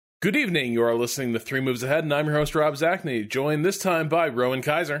Good evening. You are listening to Three Moves Ahead, and I'm your host, Rob Zachney, joined this time by Rowan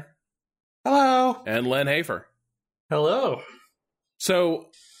Kaiser. Hello. And Len Hafer. Hello. So,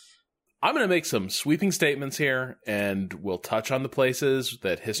 I'm going to make some sweeping statements here, and we'll touch on the places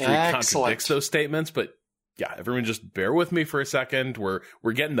that history contradicts those statements, but yeah, everyone just bear with me for a second. We're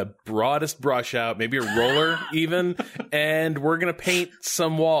getting the broadest brush out, maybe a roller even, and we're going to paint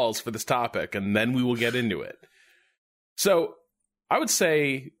some walls for this topic, and then we will get into it. So, I would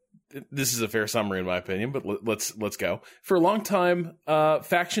say this is a fair summary in my opinion, but let's go. For a long time,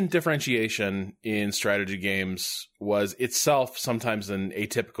 faction differentiation in strategy games was itself sometimes an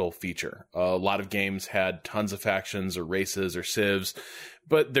atypical feature. A lot of games had tons of factions or races or civs,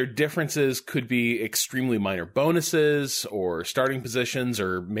 but their differences could be extremely minor bonuses or starting positions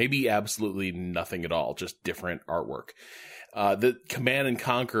or maybe absolutely nothing at all, just different artwork. The Command and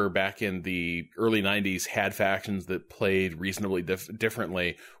Conquer back in the early 90s had factions that played reasonably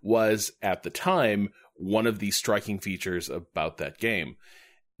differently was, at the time, one of the striking features about that game.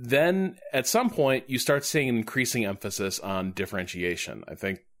 Then, at some point, you start seeing an increasing emphasis on differentiation. I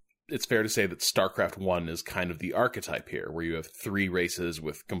think it's fair to say that StarCraft 1 is kind of the archetype here, where you have three races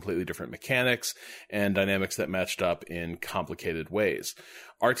with completely different mechanics and dynamics that matched up in complicated ways.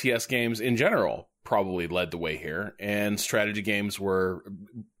 RTS games in general probably led the way here, and strategy games were,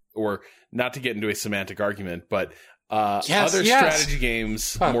 or not to get into a semantic argument, but strategy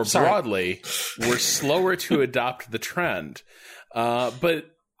games broadly were slower to adopt the trend. But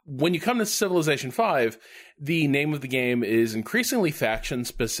when you come to Civilization V, the name of the game is increasingly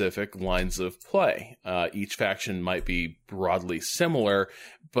faction-specific lines of play. Each faction might be broadly similar,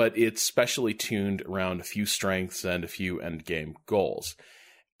 but it's specially tuned around a few strengths and a few endgame goals.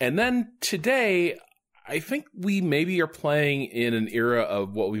 And then today, I think we maybe are playing in an era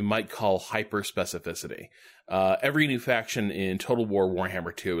of what we might call hyper-specificity. Every new faction in Total War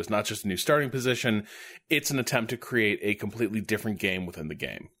Warhammer 2 is not just a new starting position, it's an attempt to create a completely different game within the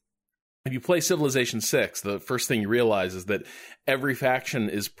game. If you play Civilization 6, the first thing you realize is that every faction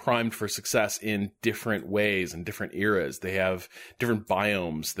is primed for success in different ways and different eras. They have different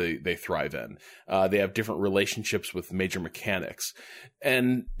biomes they thrive in. They have different relationships with major mechanics.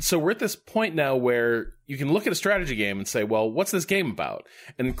 And so we're at this point now where you can look at a strategy game and say, well, what's this game about?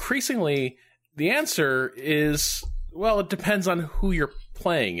 And increasingly, the answer is, well, it depends on who you're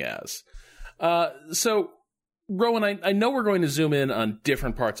playing as. So, Rowan, I know we're going to zoom in on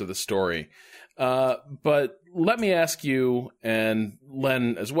different parts of the story, but let me ask you, and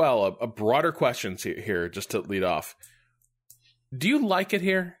Len as well, a broader question here, just to lead off. Do you like it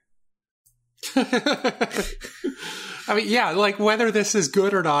here? I mean, yeah, like whether this is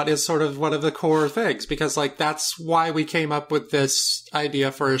good or not is sort of one of the core things, because like that's why we came up with this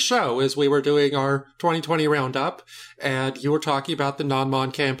idea for a show, is we were doing our 2020 roundup, and you were talking about the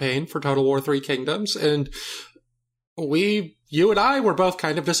non-mon campaign for Total War Three Kingdoms, and you and I were both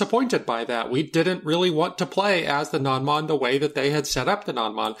kind of disappointed by that. We didn't really want to play as the non-mon the way that they had set up the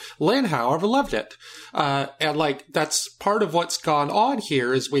non-mon. Lynn, however, loved it. And like, that's part of what's gone on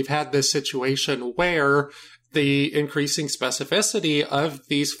here is we've had this situation where the increasing specificity of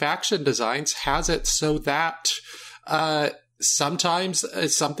these faction designs has it so that, sometimes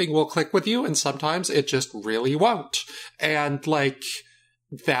something will click with you and sometimes it just really won't. And like,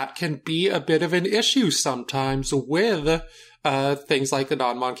 that can be a bit of an issue sometimes with things like the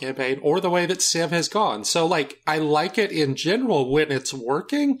non-mon campaign or the way that Civ has gone. So, like, I like it in general when it's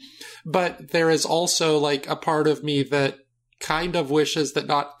working, but there is also, like, a part of me that kind of wishes that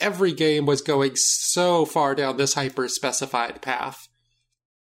not every game was going so far down this hyper-specified path.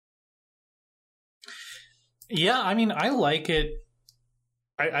 Yeah, I mean, I like it.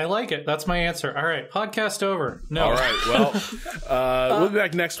 I like it. That's my answer. All right, podcast over. No. All right, well, we'll be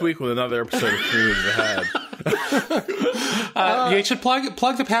back next week with another episode of Three Moves Ahead. You should plug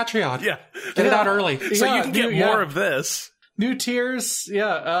the Patreon. Yeah. Get it out early. So you can get more of this. New tiers,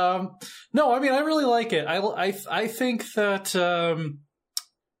 yeah. No, I mean, I really like it. I think that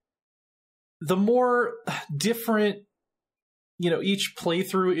the more different, each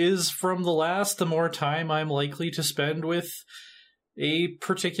playthrough is from the last, the more time I'm likely to spend with a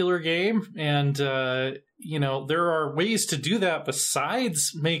particular game. And, there are ways to do that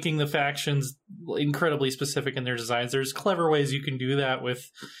besides making the factions incredibly specific in their designs. There's clever ways you can do that with,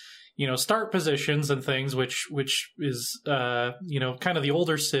 start positions and things, which is, kind of the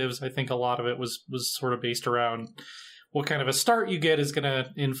older civs. I think a lot of it was sort of based around what kind of a start you get is going to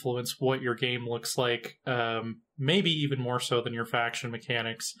influence what your game looks like. Maybe even more so than your faction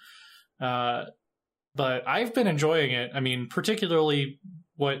mechanics. But I've been enjoying it. I mean, particularly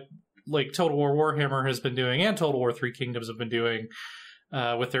what like Total War Warhammer has been doing and Total War Three Kingdoms have been doing.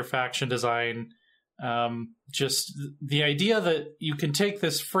 with their faction design. Just the idea that you can take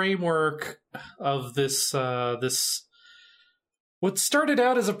this framework of this what started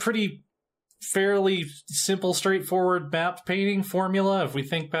out as a pretty fairly simple, straightforward map painting formula. If we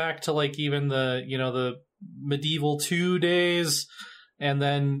think back to like even the medieval 2 days, and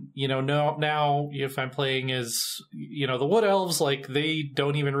then now if I'm playing as the Wood Elves, like they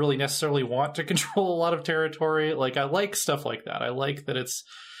don't even really necessarily want to control a lot of territory. Like I like stuff like that. I like that it's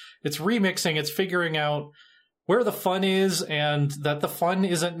remixing, it's figuring out where the fun is, and that the fun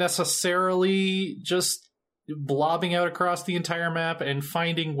isn't necessarily just blobbing out across the entire map, and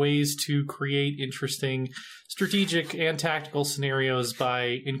finding ways to create interesting strategic and tactical scenarios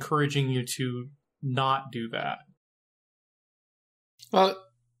by encouraging you to not do that. Well,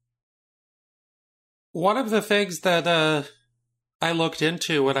 one of the things that I looked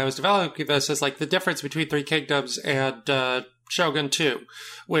into when I was developing this is like the difference between Three Kingdoms and Shogun 2,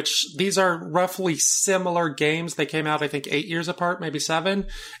 which these are roughly similar games. They came out, I think, 8 years apart, maybe 7,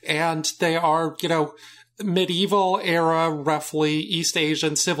 and they are, medieval era, roughly East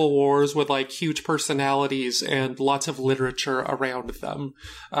Asian civil wars with like huge personalities and lots of literature around them.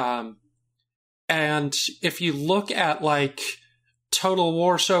 And if you look at like Total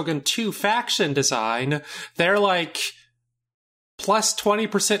War Shogun 2 faction design, they're like plus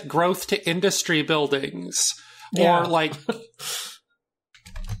 20% growth to industry buildings. Yeah. Or like,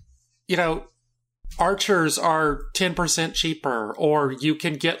 archers are 10% cheaper, or you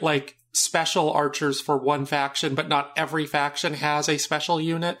can get like special archers for one faction, but not every faction has a special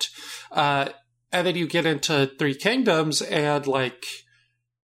unit. And then you get into Three Kingdoms, and like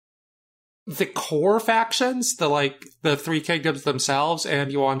the core factions, the Three Kingdoms themselves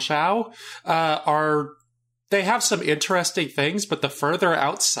and Yuan Shao, they have some interesting things, but the further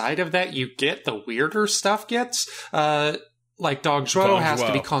outside of that you get, the weirder stuff gets. Like Dong Zhuo has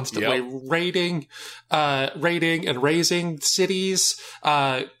to be constantly raiding and raising cities.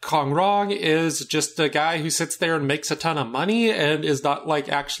 Kong Rong is just a guy who sits there and makes a ton of money and is not like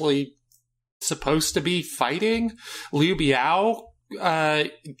actually supposed to be fighting. Liu Biao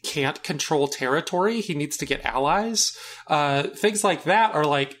can't control territory. He needs to get allies. Things like that are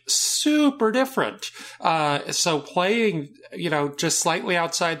like super different. So playing, just slightly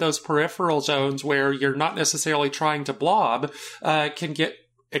outside those peripheral zones where you're not necessarily trying to blob, can get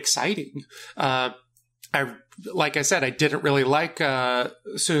exciting. Like I said, I didn't really like I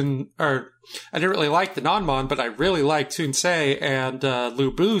didn't really like the Nanmon, but I really liked Sun Ce and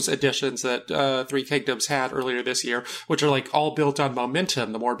Lu Bu's additions that Three Kingdoms had earlier this year, which are like all built on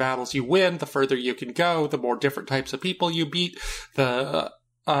momentum. The more battles you win, the further you can go, the more different types of people you beat, the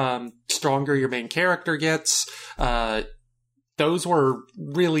stronger your main character gets. Those were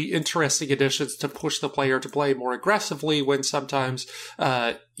really interesting additions to push the player to play more aggressively when sometimes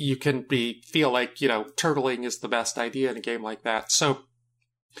you can feel like, turtling is the best idea in a game like that. So,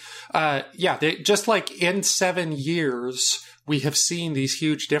 just like in 7 years, we have seen these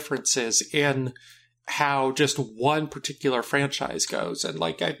huge differences in how just one particular franchise goes. And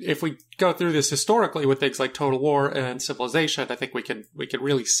like, if we go through this historically with things like Total War and Civilization, I think we can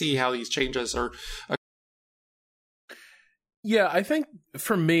really see how these changes are. Yeah, I think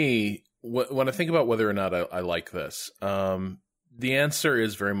for me, when I think about whether or not I like this, the answer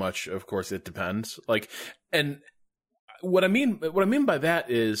is very much, of course, it depends. Like, and what I mean by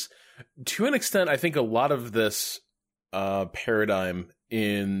that is, to an extent, I think a lot of this paradigm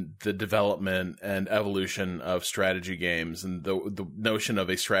in the development and evolution of strategy games, and the notion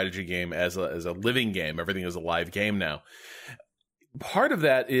of a strategy game as a living game, everything is a live game now. Part of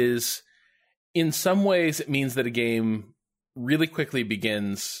that is, in some ways, it means that a game really quickly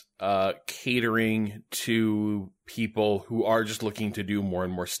begins catering to people who are just looking to do more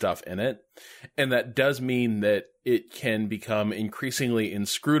and more stuff in it. And that does mean that it can become increasingly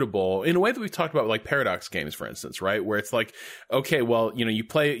inscrutable in a way that we've talked about, like Paradox games, for instance, right? Where it's like, okay, well, you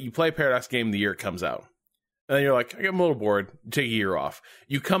play a Paradox game the year it comes out. And then you're like, I'm a little bored. You take a year off.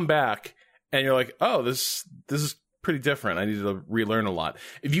 You come back and you're like, oh, this is pretty different. I need to relearn a lot.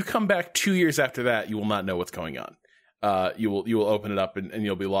 If you come back 2 years after that, you will not know what's going on. You will open it up and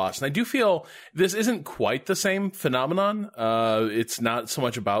you'll be lost. And I do feel this isn't quite the same phenomenon. It's not so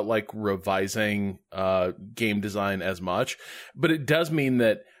much about like revising game design as much, but it does mean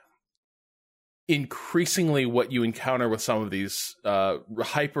that increasingly what you encounter with some of these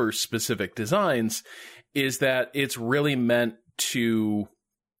hyper specific designs is that it's really meant to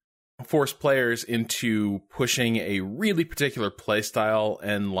force players into pushing a really particular play style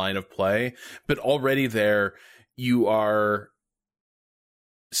and line of play, but already there, you are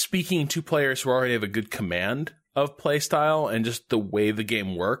speaking to players who already have a good command of playstyle and just the way the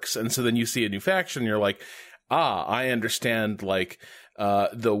game works. And so then you see a new faction, you're like, I understand, like,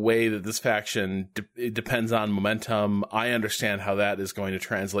 the way that this faction it depends on momentum. I understand how that is going to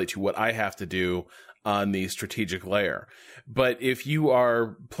translate to what I have to do on the strategic layer. But if you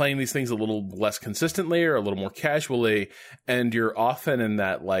are playing these things a little less consistently or a little more casually, and you're often in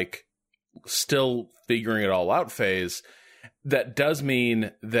that, like, still figuring it all out phase, that does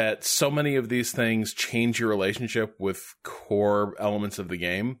mean that so many of these things change your relationship with core elements of the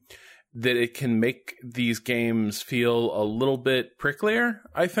game that it can make these games feel a little bit pricklier,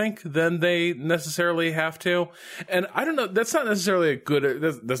 I think, than they necessarily have to. And I don't know, that's not necessarily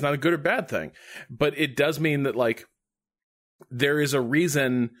that's not a good or bad thing, but it does mean that, like, there is a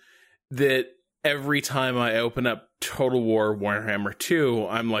reason that every time I open up Total War Warhammer 2,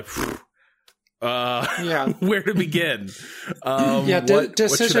 I'm like, where to begin?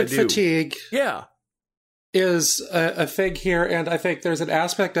 Decision fatigue. Yeah. Is a thing here, and I think there's an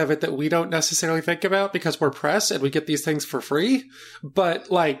aspect of it that we don't necessarily think about because we're press and we get these things for free.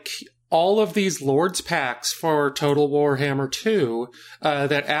 But, like, all of these Lords packs for Total Warhammer 2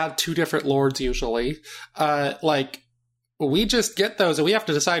 that add 2 different Lords usually, like, we just get those and we have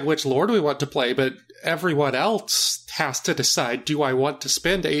to decide which Lord we want to play, but everyone else has to decide, do I want to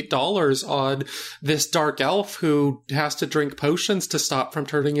spend $8 on this dark elf who has to drink potions to stop from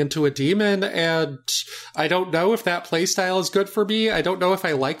turning into a demon? And I don't know if that playstyle is good for me. I don't know if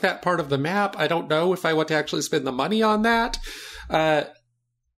I like that part of the map. I don't know if I want to actually spend the money on that.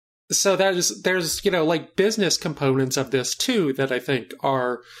 So there's, you know, like, business components of this too that I think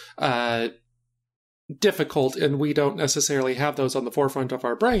are, difficult, and we don't necessarily have those on the forefront of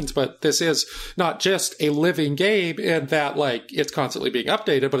our brains. But this is not just a living game in that, like, it's constantly being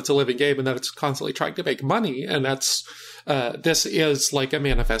updated, but it's a living game in that it's constantly trying to make money. And that's this is like a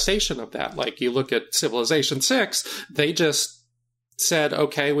manifestation of that. Like, you look at Civilization 6, they just said,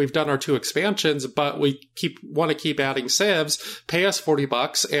 okay, we've done our 2 expansions, but we want to keep adding civs. Pay us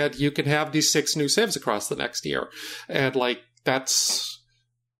 $40 and you can have these 6 new civs across the next year. And, like, that's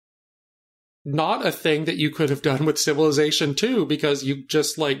not a thing that you could have done with Civilization 2, because you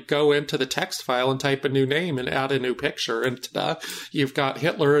just, like, go into the text file and type a new name and add a new picture, and you've got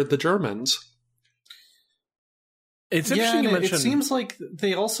Hitler and the Germans. It's interesting you mention. It seems like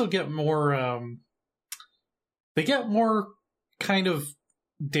they also get more. They get more kind of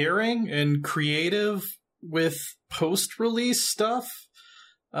daring and creative with post-release stuff.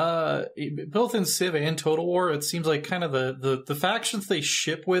 Both in Civ and Total War, it seems like kind of the factions they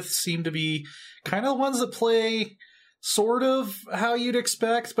ship with seem to be kind of the ones that play sort of how you'd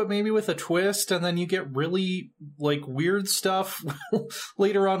expect, but maybe with a twist, and then you get really, like, weird stuff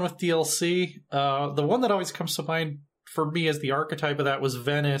later on with DLC. The one that always comes to mind for me as the archetype of that was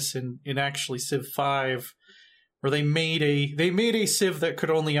Venice in actually Civ 5, where they made a Civ that could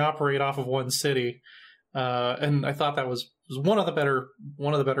only operate off of one city. And I thought that was one of the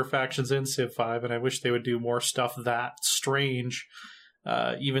better factions in Civ 5, and I wish they would do more stuff that strange.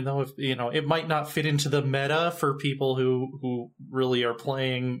 Even though, if, you know, it might not fit into the meta for people who really are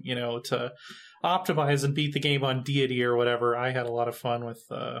playing, you know, to optimize and beat the game on deity or whatever. I had a lot of fun with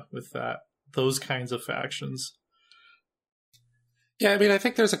those kinds of factions. Yeah, I mean, I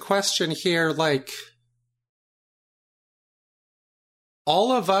think there's a question here, like,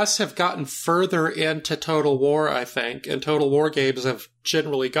 all of us have gotten further into Total War, I think, and Total War games have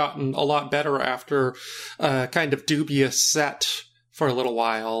generally gotten a lot better after kind of dubious set for a little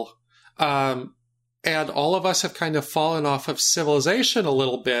while. And all of us have kind of fallen off of Civilization a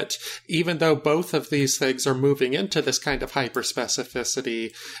little bit, even though both of these things are moving into this kind of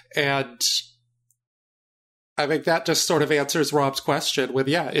hyper-specificity. And I think that just sort of answers Rob's question with,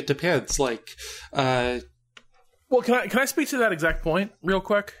 yeah, it depends. Like, well, can I speak to that exact point real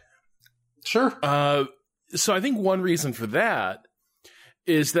quick? Sure. So I think one reason for that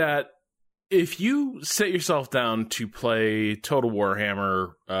is that if you set yourself down to play Total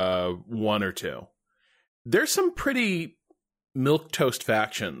Warhammer 1 or 2, there's some pretty milquetoast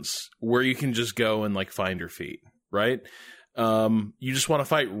factions where you can just go and, like, find your feet, right? You just want to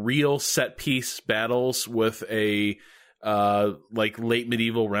fight real set piece battles with a like late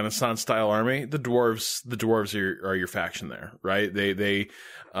medieval Renaissance style army. The dwarves are your faction there, right? They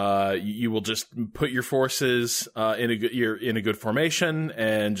you will just put your forces you're in a good formation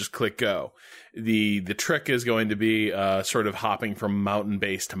and just click go. The trick is going to be sort of hopping from mountain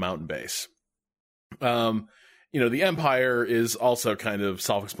base to mountain base. You know, the Empire is also kind of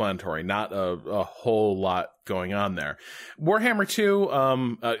self-explanatory, not a whole lot going on there. Warhammer 2,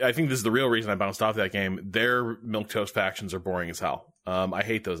 I think this is the real reason I bounced off that game. Their milquetoast factions are boring as hell. I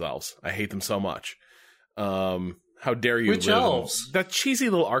hate those elves. I hate them so much. How dare you? Which elves? That cheesy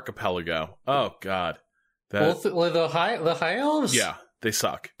little archipelago. Oh God. The high elves? Yeah, they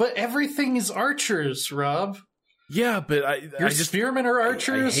suck. But everything is archers, Rob. Yeah, but your spearmen are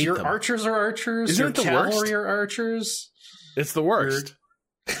archers. Your them. Archers are archers. Isn't your it the cavalry worst? are archers. It's the worst.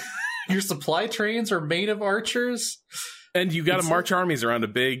 Your supply trains are made of archers. And you got to march armies around a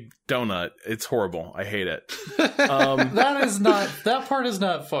big donut. It's horrible. I hate it. That part is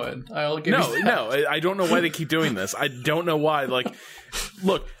not fun. I'll give you that. No. I don't know why they keep doing this. I don't know why. Like,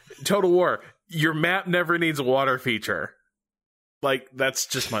 look, Total War. Your map never needs a water feature. Like, that's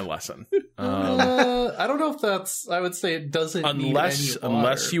just my lesson. I don't know if that's... I would say it doesn't need any water.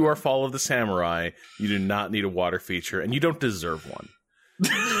 Unless you are Fall of the Samurai, you do not need a water feature, and you don't deserve one.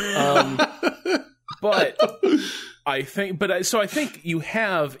 But I think you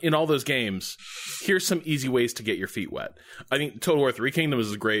have, in all those games, here's some easy ways to get your feet wet. I think Total War 3 Kingdoms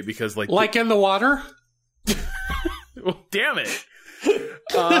is great because... Like in the water? Well, damn it!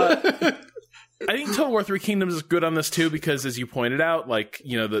 I think Total War 3 Kingdoms is good on this too because, as you pointed out, like,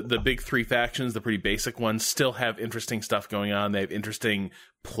 you know, the big three factions, the pretty basic ones, still have interesting stuff going on. They have interesting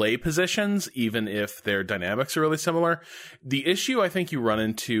play positions, even if their dynamics are really similar. The issue I think you run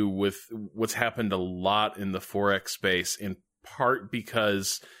into with what's happened a lot in the 4X space, in part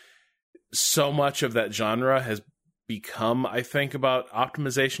because so much of that genre has become, I think, about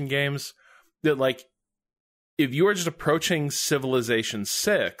optimization games, that, like, if you are just approaching Civilization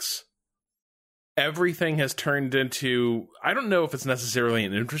 6... everything has turned into, I don't know if it's necessarily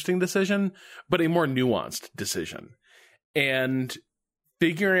an interesting decision, but a more nuanced decision. And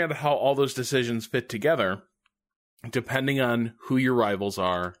figuring out how all those decisions fit together, depending on who your rivals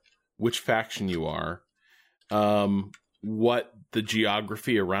are, which faction you are, what the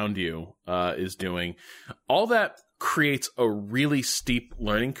geography around you is doing, all that creates a really steep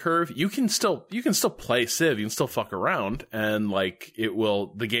learning curve. You can still play Civ, you can still fuck around, and like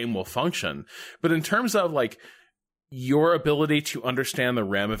the game will function. But in terms of like your ability to understand the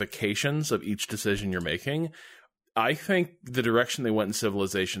ramifications of each decision you're making, I think the direction they went in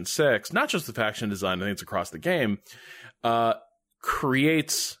Civilization 6, not just the faction design, I think it's across the game,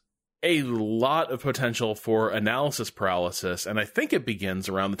 creates a lot of potential for analysis paralysis. And I think it begins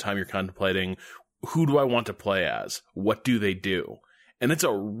around the time you're contemplating, who do I want to play as? What do they do? And it's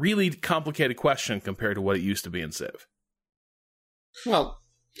a really complicated question compared to what it used to be in Civ. Well,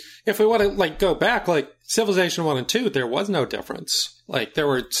 if we want to like go back, like Civilization 1 and 2, there was no difference. Like there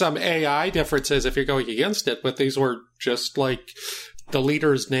were some AI differences if you're going against it, but these were just like the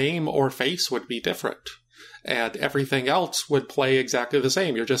leader's name or face would be different. And everything else would play exactly the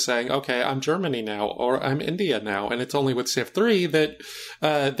same. You're just saying, okay, I'm Germany now, or I'm India now. And it's only with Civ 3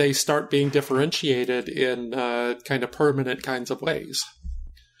 that they start being differentiated in kind of permanent kinds of ways.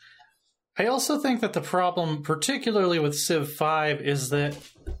 I also think that the problem, particularly with Civ 5, is that,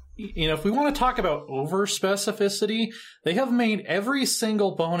 you know, if we want to talk about over-specificity, they have made every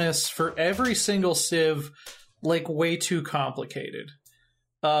single bonus for every single Civ, like, way too complicated.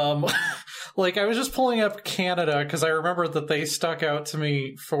 Like, I was just pulling up Canada because I remember that they stuck out to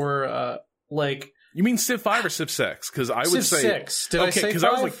me for, like... You mean Civ 5 or Civ 6? Because I would say... Civ 6. Did I say 5? Because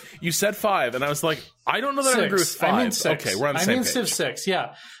I was like, you said 5, and I was like, I don't know that I agree with 5. I mean 6. Okay, we're on the same page. I mean Civ 6,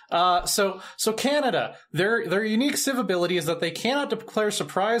 yeah. So Canada, their unique Civ ability is that they cannot declare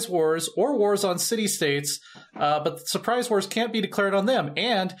surprise wars or wars on city-states, but surprise wars can't be declared on them.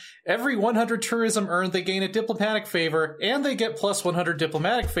 And every 100 tourism earned, they gain a diplomatic favor, and they get plus 100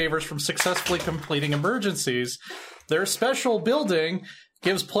 diplomatic favors from successfully completing emergencies. Their special building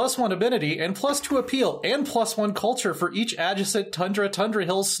gives +1 amenity and +2 appeal and +1 culture for each adjacent tundra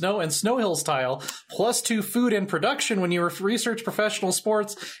hills, snow, and snow hills tile, +2 food and production when you research professional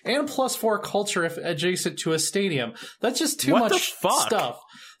sports, and +4 culture if adjacent to a stadium. That's just too much stuff.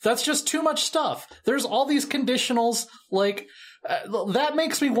 That's just too much stuff. There's all these conditionals, like, that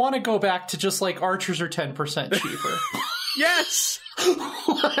makes me want to go back to just, like, archers are 10% cheaper. Yes!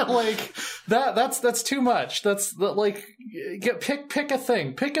 Like that's too much. That's like pick a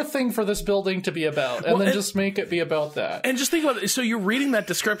thing for this building to be about, and then just make it be about that. And just think about it. So you're reading that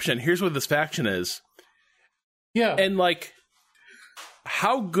description. Here's what this faction is. Yeah, and like,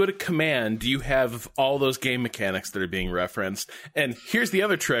 how good a command do you have of all those game mechanics that are being referenced? And here's the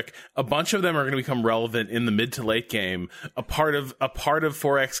other trick: a bunch of them are going to become relevant in the mid to late game. A part of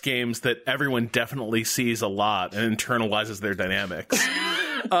 4X games that everyone definitely sees a lot and internalizes their dynamics.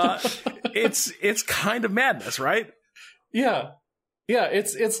 It's kind of madness, right? Yeah. Yeah,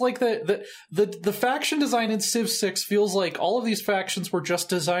 it's like the faction design in Civ 6 feels like all of these factions were just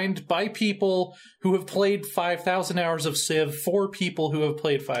designed by people who have played 5,000 hours of Civ for people who have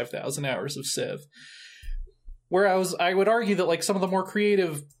played 5,000 hours of Civ. Whereas I would argue that like some of the more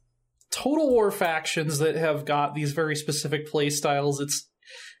creative Total War factions that have got these very specific play styles,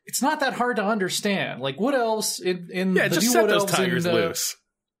 it's not that hard to understand. Like Wood Elves in the just new set Wood those Elves tigers loose.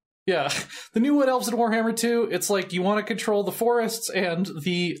 Yeah, the new Wood Elves in Warhammer 2, it's like you want to control the forests and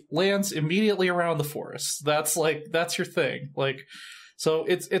the lands immediately around the forests. That's your thing. Like, so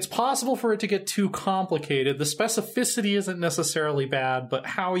it's possible for it to get too complicated. The specificity isn't necessarily bad, but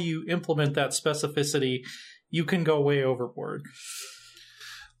how you implement that specificity, you can go way overboard.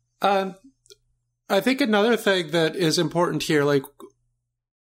 I think another thing that is important here, like,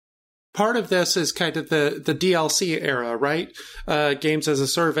 part of this is kind of the DLC era, right? Games as a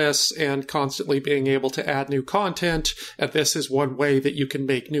service and constantly being able to add new content. And this is one way that you can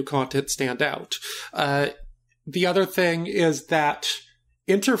make new content stand out. The other thing is that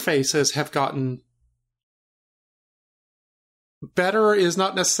interfaces have gotten better is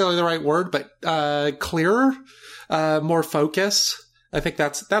not necessarily the right word, but clearer, more focus. I think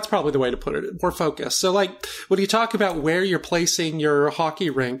that's probably the way to put it. More focus. So, like, when you talk about where you're placing your hockey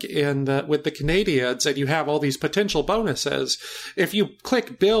rink with the Canadians, and you have all these potential bonuses, if you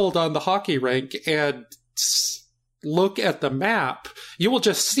click build on the hockey rink and look at the map, you will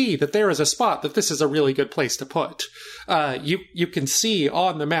just see that there is a spot that this is a really good place to put. You can see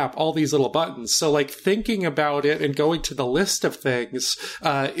on the map all these little buttons. So, like, thinking about it and going to the list of things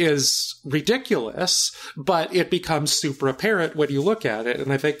is ridiculous, but it becomes super apparent when you look at it.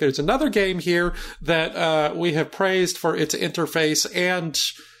 And I think there's another game here that we have praised for its interface and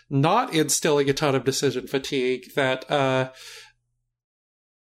not instilling a ton of decision fatigue that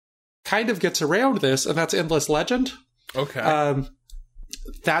kind of gets around this, and that's Endless Legend. Okay.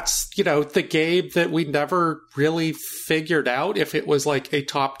 That's, the game that we never really figured out if it was like a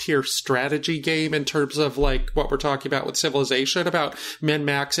top tier strategy game in terms of like what we're talking about with Civilization, about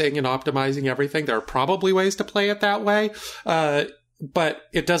min-maxing and optimizing everything. There are probably ways to play it that way. But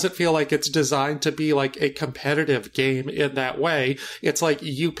it doesn't feel like it's designed to be like a competitive game in that way. It's like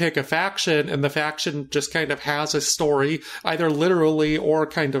you pick a faction and the faction just kind of has a story, either literally or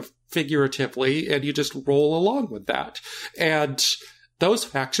kind of figuratively, and you just roll along with that. And those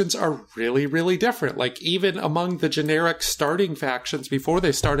factions are really, really different. Like, even among the generic starting factions before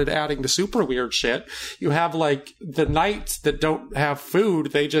they started adding the super weird shit, you have like the knights that don't have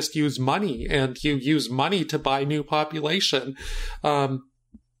food, they just use money, and you use money to buy new population.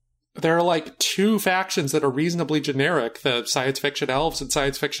 There are like two factions that are reasonably generic, the science fiction elves and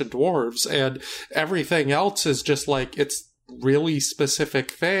science fiction dwarves, and everything else is just like, it's really specific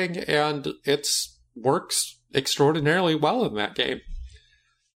thing, and it works extraordinarily well in that game.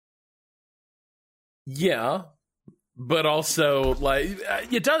 Yeah, but also like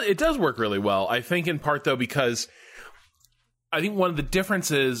it does work really well. I think in part though because I think one of the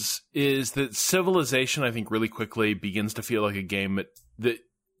differences is that Civilization, I think, really quickly begins to feel like a game that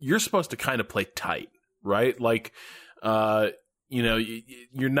you're supposed to kind of play tight, right? Like,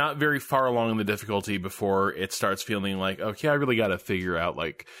 you're not very far along in the difficulty before it starts feeling like, okay, I really got to figure out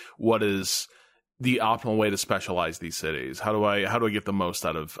like what is the optimal way to specialize these cities. How do I get the most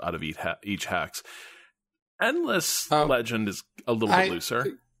out of each hex? Endless Legend is a little bit looser.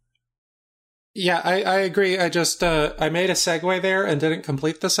 Yeah, I agree. I just I made a segue there and didn't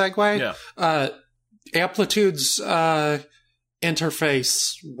complete the segue. Yeah. Amplitude's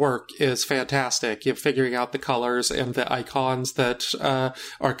interface work is fantastic. You're figuring out the colors and the icons that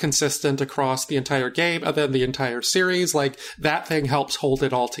are consistent across the entire game and then the entire series. Like, that thing helps hold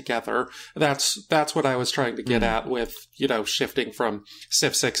it all together. That's what I was trying to get at with, shifting from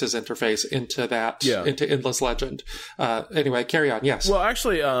Civ 6's interface into that, into Endless Legend. Anyway, carry on. Yes. Well,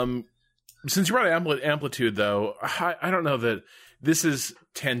 actually, since you brought Amplitude, though, I don't know that this is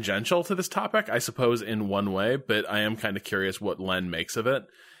tangential to this topic, I suppose, in one way, but I am kind of curious what Len makes of it.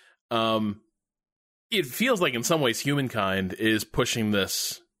 It feels like in some ways Humankind is pushing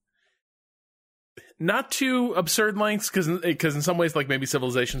this not to absurd lengths, because in some ways, like, maybe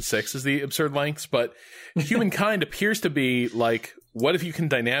Civilization 6 is the absurd lengths, but Humankind appears to be like, what if you can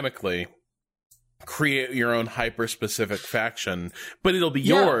dynamically create your own hyper-specific faction, but it'll be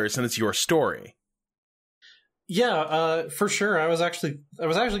yours and it's your story. Yeah, for sure. I was actually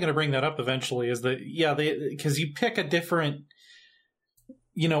going to bring that up eventually. Is that because you pick a different,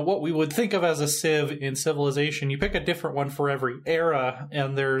 what we would think of as a Civ in Civilization. You pick a different one for every era,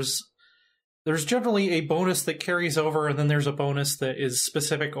 and there's generally a bonus that carries over, and then there's a bonus that is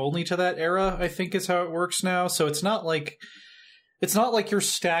specific only to that era. I think is how it works now. So it's not like you're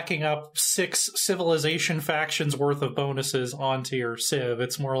stacking up 6 Civilization factions worth of bonuses onto your Civ.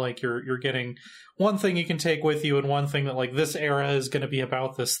 It's more like you're getting one thing you can take with you and one thing that, like, this era is going to be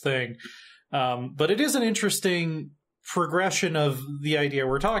about this thing. But it is an interesting progression of the idea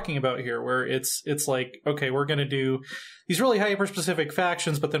we're talking about here, where it's like, okay, we're going to do these really hyper-specific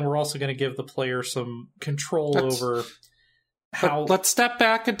factions, but then we're also going to give the player some control over how... Let's step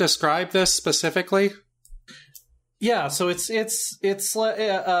back and describe this specifically. Yeah, so it's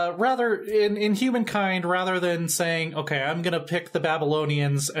rather in Humankind, rather than saying, okay, I'm going to pick the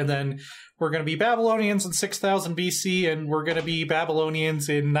Babylonians, and then we're going to be Babylonians in 6000 BC, and we're going to be Babylonians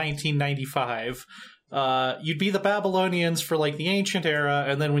in 1995. You'd be the Babylonians for like the ancient era,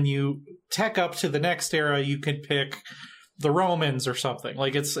 and then when you tech up to the next era, you could pick the Romans or something.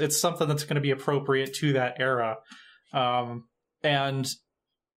 Like it's something that's going to be appropriate to that era. And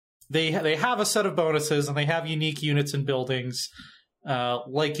they have a set of bonuses, and they have unique units and buildings,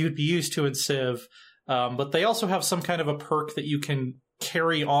 like you'd be used to in Civ. But they also have some kind of a perk that you can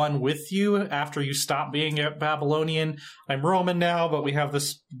carry on with you after you stop being a Babylonian. I'm Roman now, but we have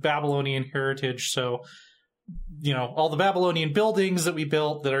this Babylonian heritage, so all the Babylonian buildings that we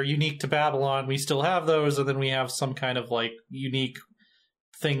built that are unique to Babylon, we still have those, and then we have some kind of like unique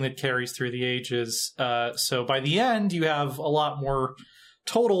thing that carries through the ages. So by the end, you have a lot more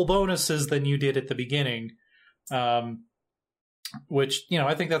total bonuses than you did at the beginning, which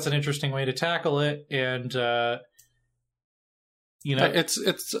I think that's an interesting way to tackle it. And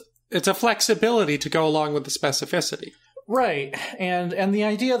it's a flexibility to go along with the specificity, right? And the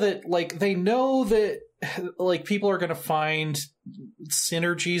idea that like they know that like people are going to find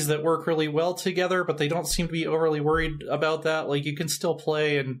synergies that work really well together, but they don't seem to be overly worried about that. Like you can still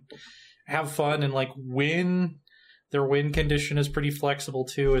play and have fun and like win. Their win condition is pretty flexible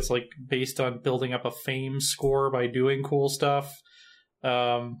too. It's like based on building up a fame score by doing cool stuff.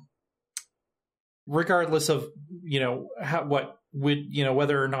 Regardless of,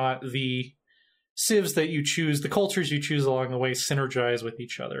 whether or not the civs that you choose, the cultures you choose along the way synergize with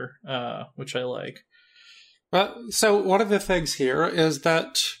each other, which I like. So one of the things here is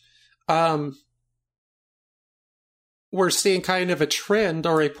that we're seeing kind of a trend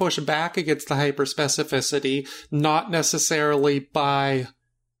or a push back against the hyperspecificity, not necessarily by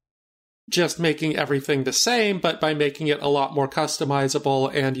just making everything the same, but by making it a lot more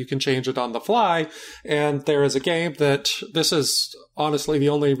customizable, and you can change it on the fly. And there is a game that, this is honestly the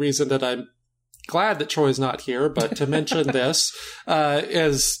only reason that I'm glad that Troy's not here, but to mention this,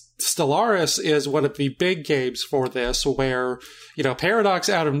 is Stellaris is one of the big games for this, where, Paradox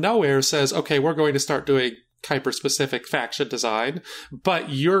out of nowhere says, okay, we're going to start doing hyper-specific faction design, but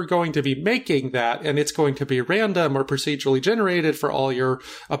you're going to be making that, and it's going to be random or procedurally generated for all your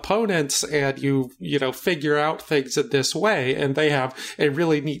opponents, and you figure out things in this way. And they have a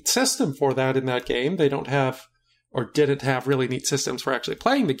really neat system for that in that game. They don't have, or didn't have, really neat systems for actually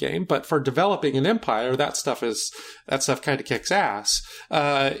playing the game, but for developing an empire, that stuff kind of kicks ass.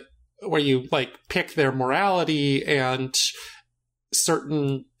 Where you like pick their morality, and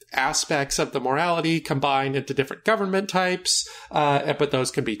certain aspects of the morality combined into different government types, but those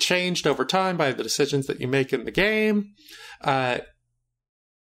can be changed over time by the decisions that you make in the game. And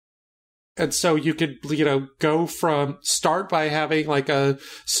so you could, start by having like a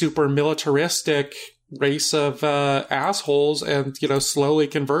super militaristic race of assholes, and slowly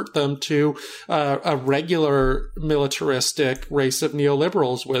convert them to a regular militaristic race of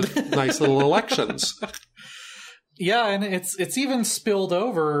neoliberals with nice little elections. Yeah, and it's even spilled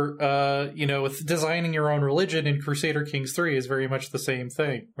over, with designing your own religion in Crusader Kings 3 is very much the same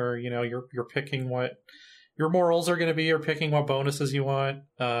thing, where, you're picking what your morals are going to be, or picking what bonuses you want.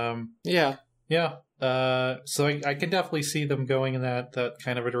 Yeah. So I can definitely see them going in that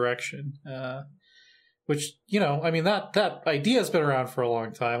kind of a direction. Which, that idea has been around for a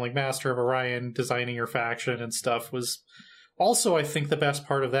long time. Like Master of Orion designing your faction and stuff was also, I think, the best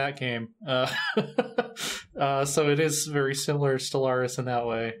part of that game. So it is very similar to Stellaris in that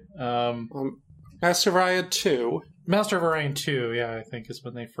way. Master of Orion 2. Master of Orion 2, yeah, I think is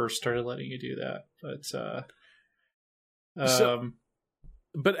when they first started letting you do that.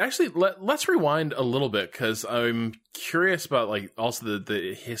 But actually, let's rewind a little bit, because I'm curious about like also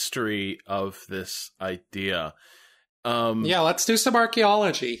the history of this idea. Let's do some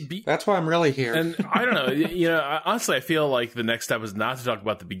archaeology. That's why I'm really here. And I don't know, honestly, I feel like the next step is not to talk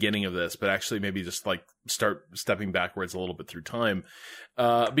about the beginning of this, but actually maybe just like start stepping backwards a little bit through time.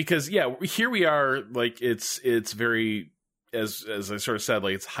 Because here we are, like it's very, as I sort of said,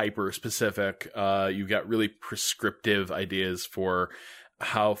 like it's hyper specific. You've got really prescriptive ideas for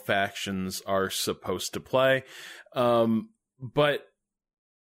how factions are supposed to play. But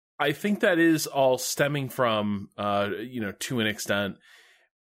I think that is all stemming from, to an extent,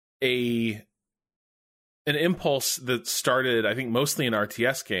 a an impulse that started, I think, mostly in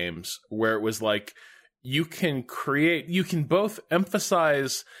RTS games, where it was like, you can both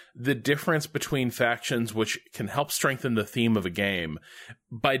emphasize the difference between factions, which can help strengthen the theme of a game,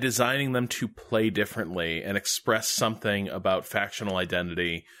 by designing them to play differently and express something about factional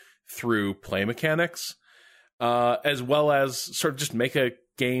identity through play mechanics, as well as sort of just make a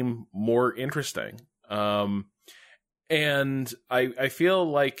game more interesting. And I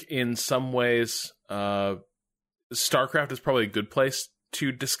feel like in some ways, StarCraft is probably a good place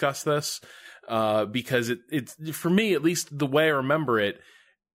to discuss this. Because it's for me, at least the way I remember it,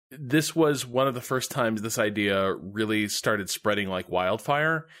 this was one of the first times this idea really started spreading like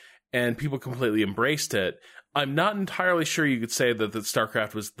wildfire, and people completely embraced it. I'm not entirely sure you could say that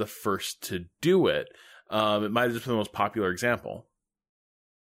StarCraft was the first to do it. It might have just been the most popular example.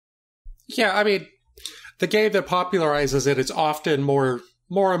 Yeah, I mean, the game that popularizes it is often more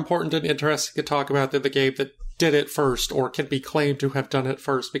important and interesting to talk about than the game that did it first or can be claimed to have done it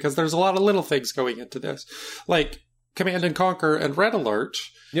first, because there's a lot of little things going into this. Like Command & Conquer and Red Alert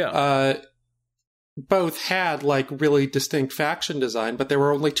both had like really distinct faction design, but there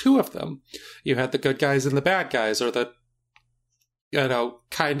were only two of them. You had the good guys and the bad guys, or the, you know,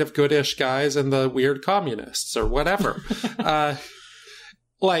 kind of goodish guys and the weird communists or whatever.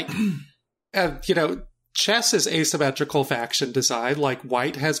 You know, chess is asymmetrical faction design. Like,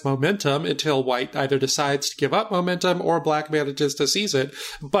 white has momentum until white either decides to give up momentum or black manages to seize it.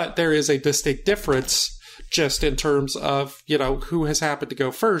 But there is a distinct difference just in terms of, you know, who has happened to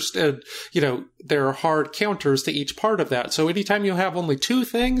go first. And, you know, there are hard counters to each part of that. So anytime you have only two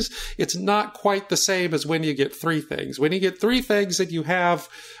things, it's not quite the same as when you get three things. When you get three things and you have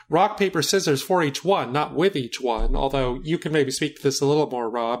rock, paper, scissors for each one, not with each one, although you can maybe speak to this a little more,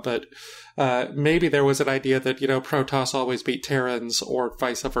 Rob, but maybe there was an idea that, you know, Protoss always beat Terrans or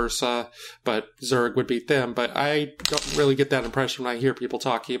vice versa, but Zerg would beat them. But I don't really get that impression when I hear people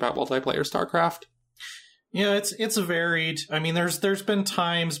talking about multiplayer StarCraft. Yeah, it's varied. I mean, there's been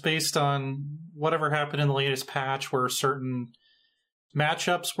times based on whatever happened in the latest patch where certain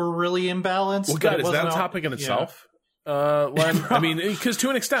matchups were really imbalanced. Well, God, is that a topic in itself? Len? I mean, because to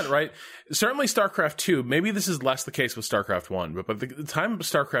an extent, right? Certainly StarCraft 2, maybe this is less the case with StarCraft 1, but by the time of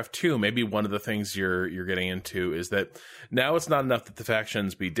StarCraft 2, maybe one of the things you're getting into is that now it's not enough that the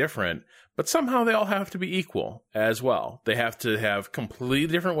factions be different, but somehow they all have to be equal as well. They have to have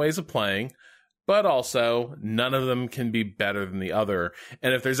completely different ways of playing, but also none of them can be better than the other.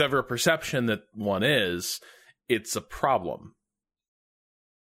 And if there's ever a perception that one is, it's a problem.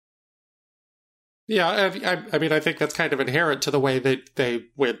 Yeah, I mean, I think that's kind of inherent to the way that they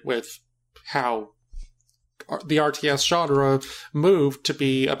went with how the RTS genre moved to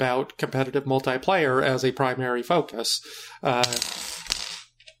be about competitive multiplayer as a primary focus.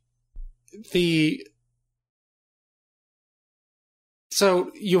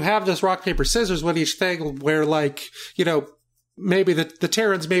 So you have this rock, paper, scissors with each thing where, like, you know, maybe the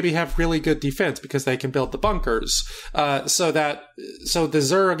Terrans maybe have really good defense because they can build the bunkers. So the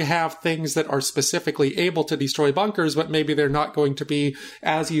Zerg have things that are specifically able to destroy bunkers, but maybe they're not going to be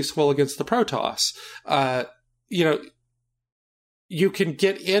as useful against the Protoss. You know, you can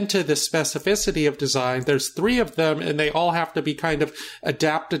get into the specificity of design. There's three of them, and they all have to be kind of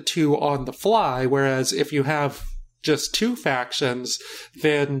adapted to on the fly. Whereas if you have just two factions,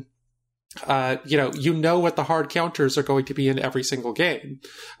 then you know what the hard counters are going to be in every single game.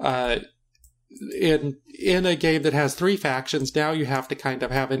 In a game that has three factions, now you have to kind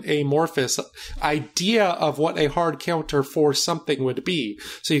of have an amorphous idea of what a hard counter for something would be.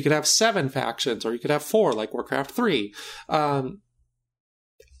 So you could have 7 factions, or you could have 4, like Warcraft 3.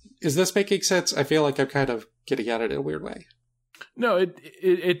 Is this making sense? I feel like I'm kind of getting at it in a weird way. No,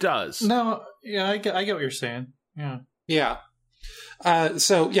 it does. No, yeah, I get what you're saying. Yeah. Yeah.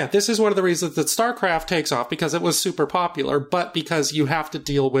 This is one of the reasons that StarCraft takes off, because it was super popular, but because you have to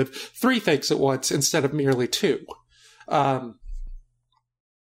deal with 3 things at once instead of merely 2. The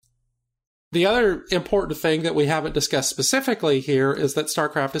other important thing that we haven't discussed specifically here is that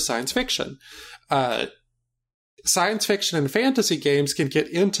StarCraft is science fiction. Science fiction and fantasy games can get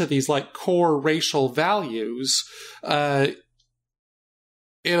into these like core racial values,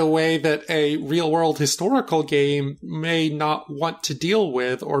 in a way that a real-world historical game may not want to deal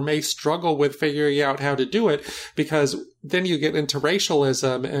with, or may struggle with figuring out how to do it, because then you get into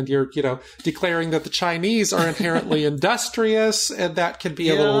racialism, and you're, you know, declaring that the Chinese are inherently industrious, and that can be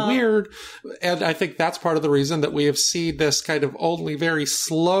a little weird. And I think that's part of the reason that we have seen this kind of only very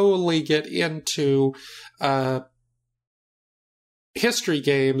slowly get into history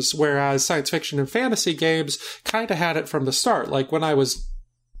games, whereas science fiction and fantasy games kind of had it from the start. Like when I was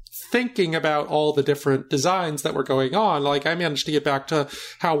thinking about all the different designs that were going on. Like, I managed to get back to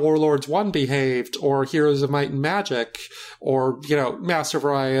how Warlords 1 behaved, or Heroes of Might and Magic, or, Master of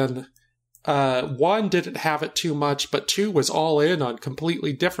Orion. 1 didn't have it too much, but 2 was all in on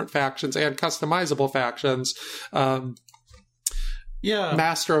completely different factions and customizable factions.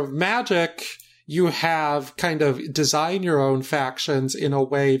 Master of Magic, you have kind of design your own factions in a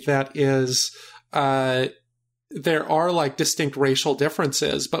way that is, there are like distinct racial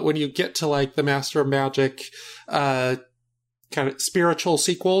differences, but when you get to like the Master of Magic, kind of spiritual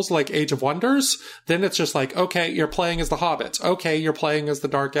sequels like Age of Wonders, then it's just like, okay, you're playing as the Hobbits. Okay, you're playing as the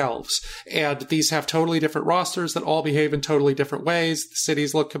Dark Elves. And these have totally different rosters that all behave in totally different ways. The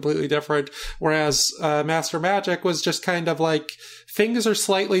cities look completely different. Whereas Master Magic was just kind of like, things are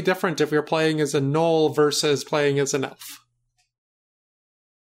slightly different if you're playing as a Gnoll versus playing as an elf.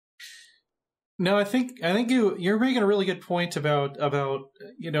 No, I think you're making a really good point about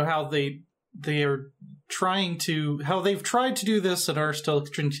how they've tried to do this and are still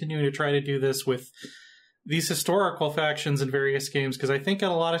continuing to try to do this with these historical factions in various games, because I think a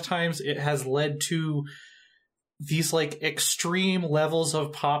lot of times it has led to these like extreme levels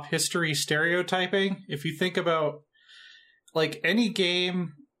of pop history stereotyping. If you think about like any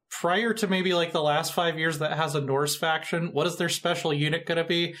game prior to maybe like the last 5 years that has a Norse faction, what is their special unit going to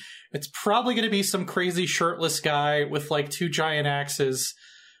be? It's probably going to be some crazy shirtless guy with like 2 giant axes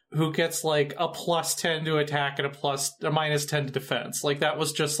who gets like a +10 to attack and a -10 to defense. Like that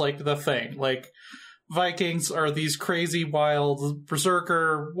was just like the thing. Like Vikings are these crazy wild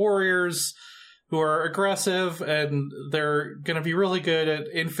berserker warriors who are aggressive, and they're going to be really good at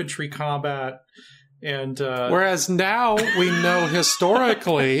infantry combat. And whereas now we know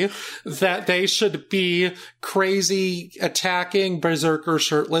historically that they should be crazy attacking berserker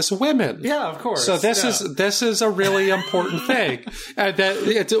shirtless women. Yeah, of course. So this is a really important thing, and that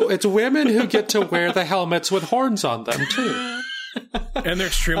it's women who get to wear the helmets with horns on them too, and they're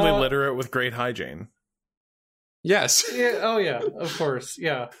extremely literate with great hygiene. Yes. Yeah, oh yeah, of course.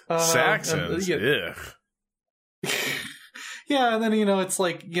 Yeah. Saxons. Ugh. Yeah, and then it's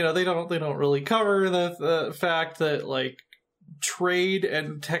like they don't really cover the fact that like trade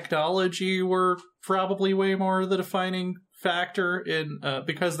and technology were probably way more the defining factor in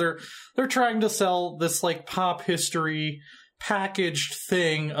because they're trying to sell this like pop history packaged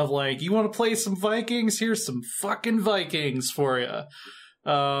thing of like, you want to play some Vikings? Here's some fucking Vikings for you.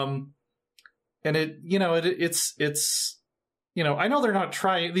 And it's I know they're not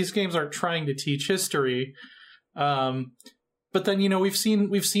trying. These games aren't trying to teach history. But then, we've seen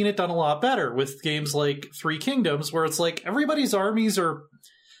it done a lot better with games like Three Kingdoms, where it's like everybody's armies are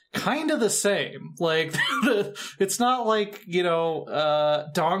kind of the same. Like, it's not like,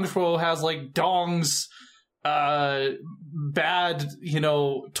 Dongzhuo has like Dong's bad,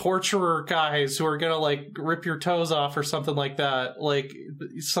 torturer guys who are gonna like rip your toes off or something like that. Like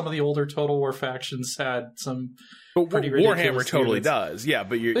some of the older Total War factions had some. But Warhammer totally does, yeah.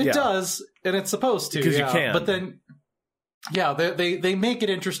 But it does, and it's supposed to, because you can. But then. Yeah, they make it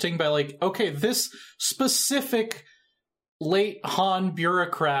interesting by like, okay, this specific late Han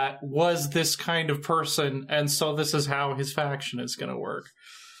bureaucrat was this kind of person, and so this is how his faction is going to work.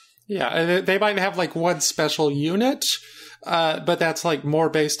 Yeah, and they might have like one special unit, but that's like more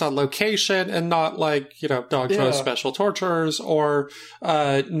based on location and not like, Dog's special torturers or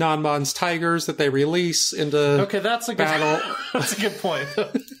Nanmon's tigers that they release into that's a battle. That's a good point.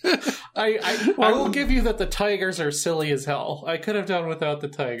 I will give you that the tigers are silly as hell. I could have done without the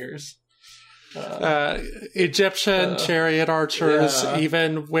tigers. Egyptian chariot archers,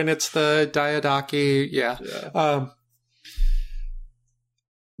 even when it's the Diadochi,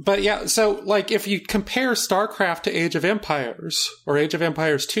 But yeah, so like if you compare StarCraft to Age of Empires, or Age of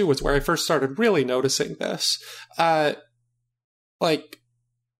Empires 2 was where I first started really noticing this, like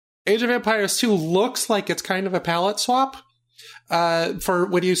Age of Empires 2 looks like it's kind of a palette swap for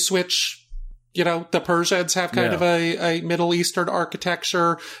when you switch, the Persians have kind of a Middle Eastern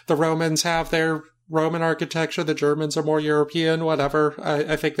architecture, the Romans have their Roman architecture, the Germans are more European, whatever.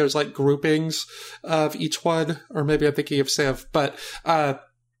 I think there's like groupings of each one, or maybe I'm thinking of Civ, but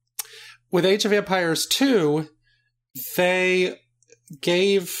with Age of Empires 2, they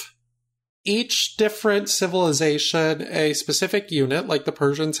gave each different civilization a specific unit, like the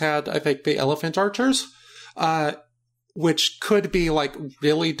Persians had, I think, the elephant archers. which could be like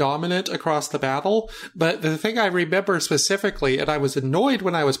really dominant across the battle. But the thing I remember specifically, and I was annoyed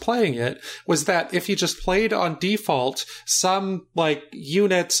when I was playing it, was that if you just played on default, some like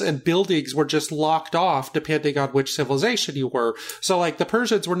units and buildings were just locked off depending on which civilization you were. So like the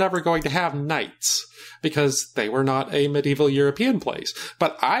Persians were never going to have knights because they were not a medieval European place.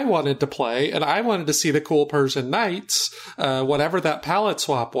 But I wanted to play, and I wanted to see the cool Persian knights, whatever that palette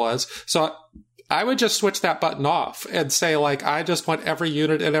swap was. So I would just switch that button off and say, like, I just want every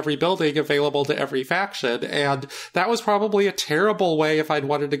unit and every building available to every faction. And that was probably a terrible way if I'd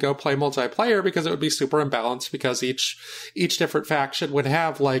wanted to go play multiplayer, because it would be super imbalanced, because each different faction would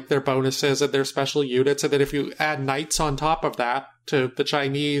have, like, their bonuses and their special units. And then if you add knights on top of that to the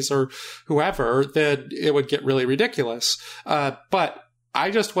Chinese or whoever, then it would get really ridiculous. But I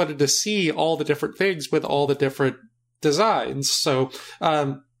just wanted to see all the different things with all the different designs. So,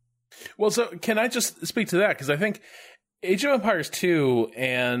 well, so can I just speak to that? Because I think Age of Empires 2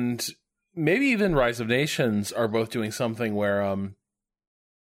 and maybe even Rise of Nations are both doing something where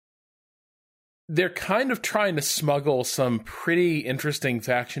they're kind of trying to smuggle some pretty interesting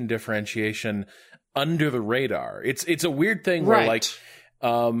faction differentiation under the radar. It's a weird thing where, like,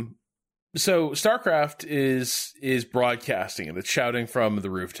 so StarCraft is broadcasting and it's shouting from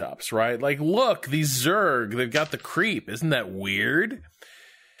the rooftops, right? Like, look, these Zerg, they've got the creep. Isn't that weird?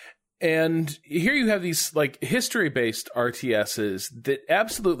 And here you have these like history-based RTSs that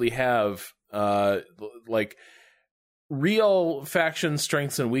absolutely have like real faction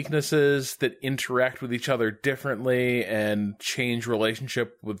strengths and weaknesses that interact with each other differently and change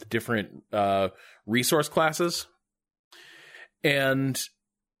relationship with different resource classes. And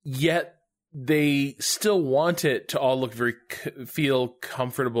yet they still want it to all look feel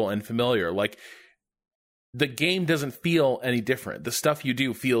comfortable and familiar. Like, the game doesn't feel any different. The stuff you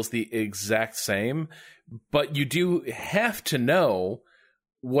do feels the exact same, but you do have to know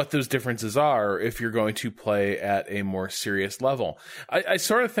what those differences are if you're going to play at a more serious level. I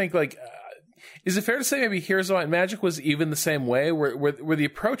sort of think, like, is it fair to say maybe Heroes of Might and Magic was even the same way, where the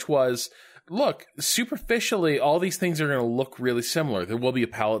approach was, look, superficially, all these things are going to look really similar. There will be a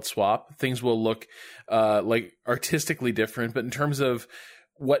palette swap. Things will look like artistically different, but in terms of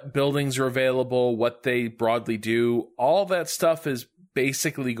what buildings are available, what they broadly do, all that stuff is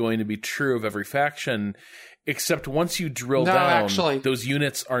basically going to be true of every faction, except once you drill down, actually, those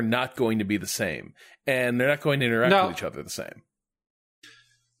units are not going to be the same, and they're not going to interact with each other the same.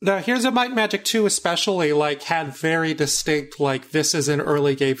 Now, Heroes of Might and Magic 2 especially, like, had very distinct, like, this is an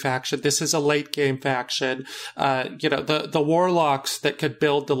early game faction, this is a late game faction. You know, the warlocks that could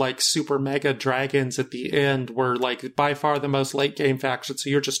build the, like, super mega dragons at the end were, like, by far the most late game faction,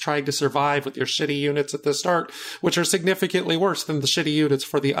 so you're just trying to survive with your shitty units at the start, which are significantly worse than the shitty units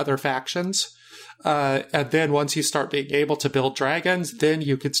for the other factions. And then once you start being able to build dragons, then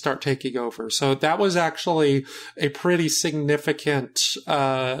you could start taking over. So that was actually a pretty significant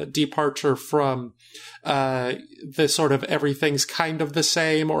departure from the sort of everything's kind of the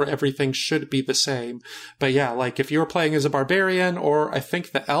same or everything should be the same. But yeah, like if you were playing as a barbarian, or I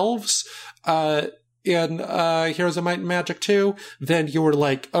think the elves, in Heroes of Might and Magic 2, then you were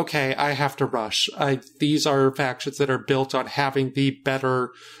like, okay, I have to rush. These are factions that are built on having the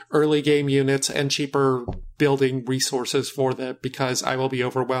better early game units and cheaper building resources for them, because I will be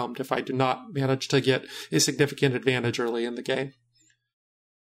overwhelmed if I do not manage to get a significant advantage early in the game.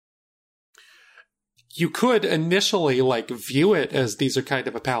 You could initially, like, view it as these are kind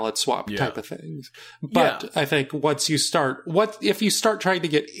of a palette swap type of things. But I think once you start, if you start trying to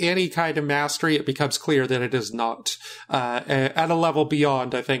get any kind of mastery, it becomes clear that it is not. At a level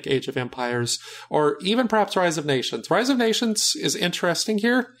beyond, I think, Age of Empires, or even perhaps Rise of Nations. Rise of Nations is interesting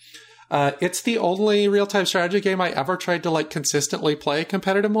here. It's the only real-time strategy game I ever tried to, like, consistently play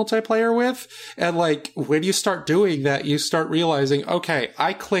competitive multiplayer with. And, like, when you start doing that, you start realizing, okay,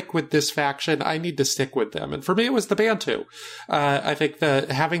 I click with this faction, I need to stick with them. And for me, it was the Bantu. I think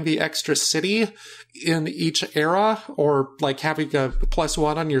having the extra city in each era, or, like, having a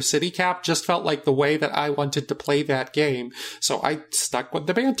 +1 on your city cap, just felt like the way that I wanted to play that game. So I stuck with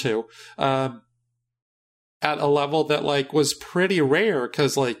the Bantu. At a level that, like, was pretty rare,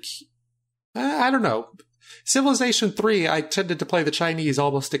 because, like, I don't know. Civilization 3, I tended to play the Chinese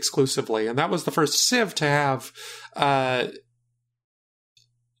almost exclusively, and that was the first Civ to have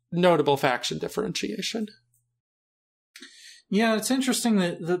notable faction differentiation. Yeah, it's interesting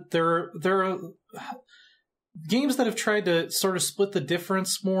that there are games that have tried to sort of split the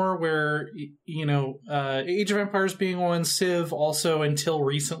difference more, where, Age of Empires being one, Civ also until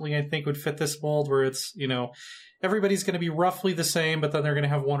recently, I think, would fit this mold, where it's, everybody's going to be roughly the same, but then they're going to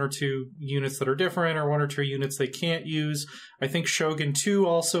have one or two units that are different, or one or two units they can't use. I think Shogun 2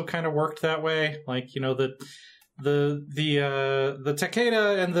 also kind of worked that way. Like, the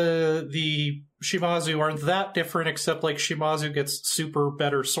Takeda and the Shimazu aren't that different, except like Shimazu gets super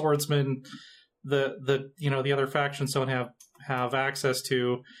better swordsmen the other factions don't have access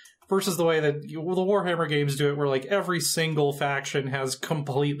to, versus the way that the Warhammer games do it, where like every single faction has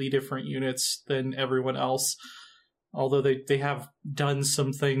completely different units than everyone else. Although they have done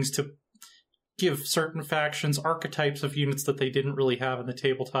some things to give certain factions archetypes of units that they didn't really have in the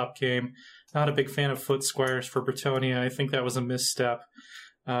tabletop game. Not a big fan of Foot Squires for Bretonnia. I think that was a misstep.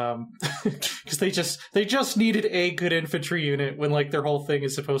 Because they just needed a good infantry unit, when like their whole thing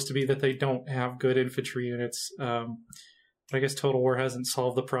is supposed to be that they don't have good infantry units. But I guess Total War hasn't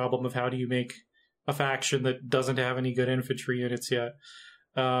solved the problem of how do you make a faction that doesn't have any good infantry units yet.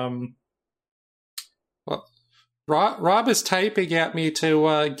 Well, Rob is typing at me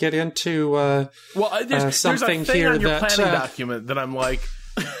to get into there's something a thing here on your that planning document that I'm like,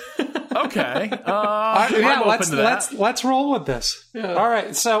 okay, let's roll with this. Yeah. All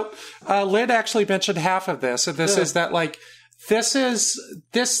right, so Lynn actually mentioned half of this, and this is that like this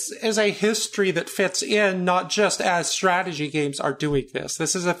is a history that fits in not just as strategy games are doing this.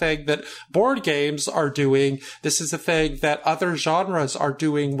 This is a thing that board games are doing. This is a thing that other genres are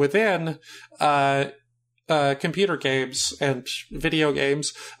doing within computer games and video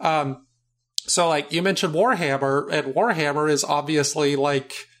games. So like you mentioned Warhammer, and Warhammer is obviously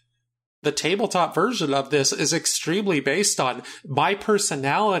like the tabletop version of this is extremely based on my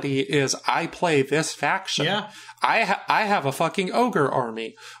personality is I play this faction. Yeah. I have a fucking ogre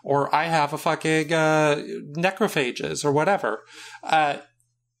army, or I have a fucking necrophages or whatever.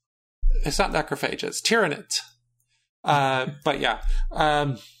 It's not necrophages, Tyranids. But yeah.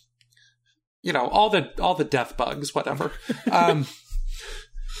 All the death bugs, whatever.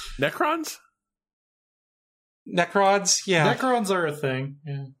 Necrons? Necrons, yeah. Necrons are a thing.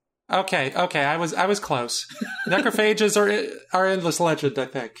 Yeah. Okay, I was close. Necrophages are Endless Legend, I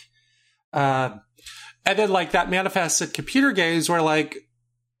think. And then like that manifests in computer games where like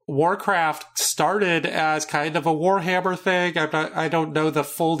Warcraft started as kind of a Warhammer thing. I don't know the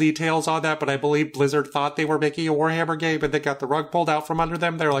full details on that, but I believe Blizzard thought they were making a Warhammer game, and they got the rug pulled out from under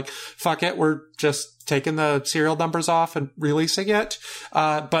them. They're like, fuck it, we're just taking the serial numbers off and releasing it.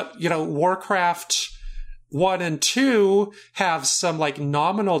 But Warcraft 1 and 2 have some like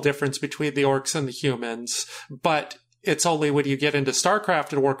nominal difference between the orcs and the humans, but it's only when you get into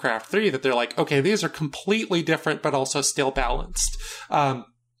StarCraft and Warcraft 3 that they're like, okay, these are completely different, but also still balanced.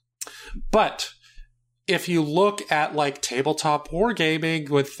 But if you look at like tabletop wargaming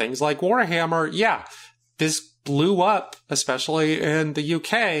with things like Warhammer, yeah, this blew up, especially in the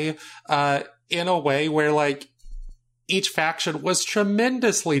UK, in a way where like each faction was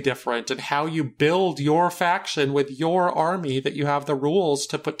tremendously different, and how you build your faction with your army that you have the rules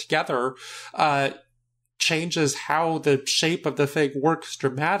to put together changes how the shape of the thing works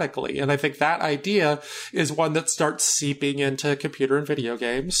dramatically. And I think that idea is one that starts seeping into computer and video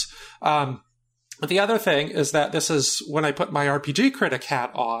games. The other thing is that this is when I put my RPG critic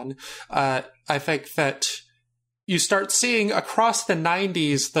hat on, I think that you start seeing across the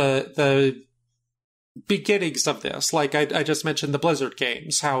 90s the beginnings of this. Like I just mentioned the Blizzard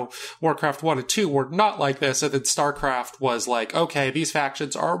games, how Warcraft 1 and 2 were not like this, and then StarCraft was like, okay, these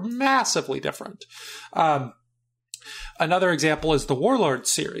factions are massively different. Another example is the Warlords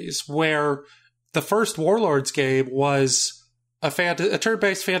series, where the first Warlords game was a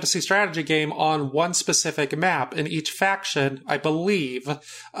turn-based fantasy strategy game on one specific map, and each faction, I believe,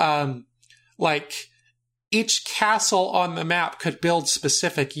 each castle on the map could build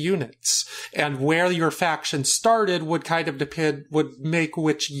specific units, and where your faction started would kind of would make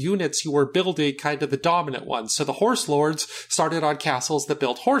which units you were building kind of the dominant ones. So the Horse Lords started on castles that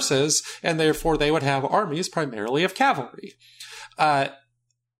built horses, and therefore they would have armies primarily of cavalry.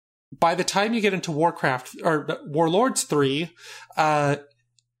 By the time you get into Warcraft, or Warlords 3, the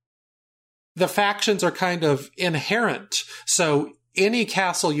factions are kind of inherent. So any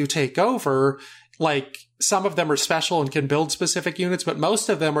castle you take over, like, some of them are special and can build specific units, but most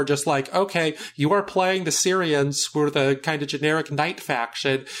of them are just like, okay, you are playing the Syrians, who are the kind of generic knight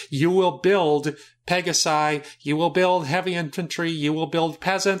faction. You will build Pegasi, you will build heavy infantry, you will build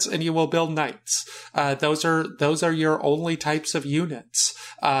peasants, and you will build knights. Those are your only types of units.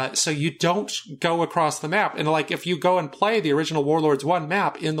 So you don't go across the map. And like, if you go and play the original Warlords 1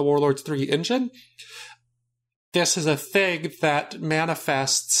 map in the Warlords 3 engine, this is a thing that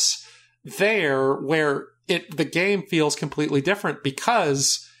manifests there where the game feels completely different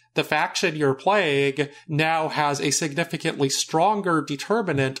because the faction you're playing now has a significantly stronger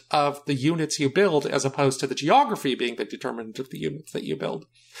determinant of the units you build as opposed to the geography being the determinant of the units that you build.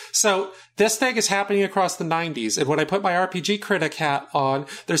 So this thing is happening across the 90s. And when I put my RPG critic hat on,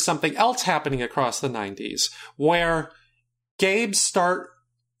 there's something else happening across the 90s where games start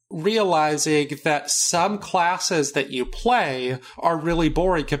realizing that some classes that you play are really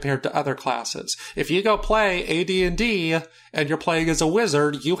boring compared to other classes. If you go play AD&D and you're playing as a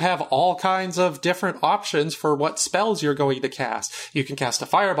wizard, you have all kinds of different options for what spells you're going to cast. You can cast a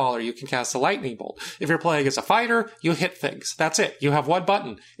fireball or you can cast a lightning bolt. If you're playing as a fighter, you hit things. That's it. You have one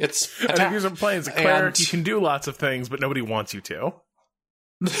button. It's attack. And if you're playing as a cleric, you can do lots of things, but nobody wants you to.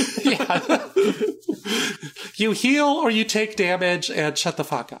 Yeah. You heal or you take damage and shut the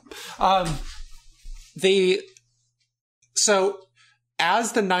fuck up. So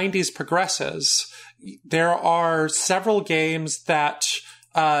as the 90s progresses, there are several games that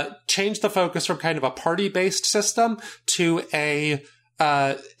change the focus from kind of a party-based system to a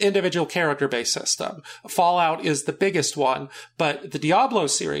individual character-based system. Fallout is the biggest one, but the Diablo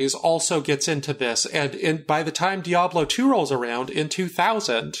series also gets into this. And by the time Diablo 2 rolls around in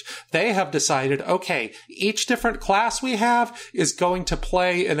 2000, they have decided, okay, each different class we have is going to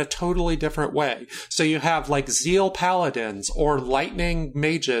play in a totally different way. So you have like Zeal Paladins or Lightning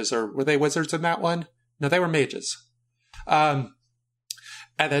Mages, or were they wizards in that one? No, they were mages.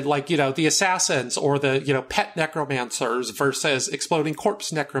 And then, like, the assassins or the, pet necromancers versus exploding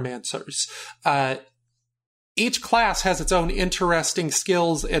corpse necromancers. Each class has its own interesting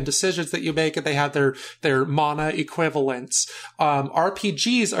skills and decisions that you make, and they have their mana equivalents.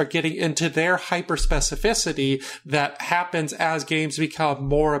 RPGs are getting into their hyper-specificity that happens as games become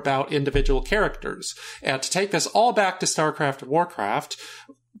more about individual characters. And to take this all back to StarCraft and Warcraft,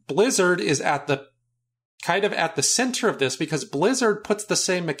 Blizzard is kind of at the center of this because Blizzard puts the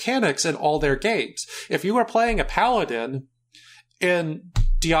same mechanics in all their games. If you are playing a paladin in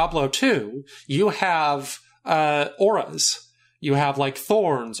Diablo 2, you have auras. You have like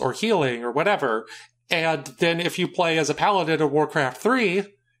thorns or healing or whatever. And then if you play as a paladin in Warcraft 3,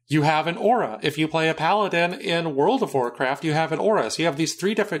 you have an aura. If you play a paladin in World of Warcraft, you have an aura. So you have these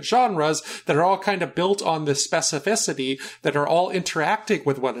 3 different genres that are all kind of built on this specificity that are all interacting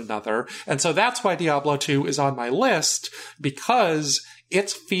with one another. And so that's why Diablo 2 is on my list, because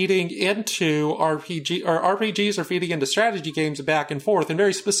it's feeding into RPGs are feeding into strategy games back and forth in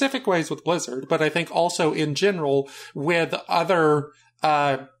very specific ways with Blizzard, but I think also in general with other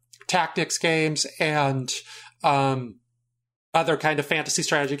tactics games and other kind of fantasy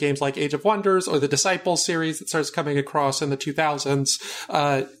strategy games like Age of Wonders or the Disciples series that starts coming across in the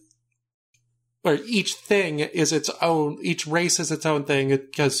 2000s, where each thing is its own, each race is its own thing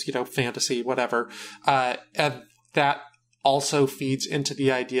because, fantasy, whatever. And that also feeds into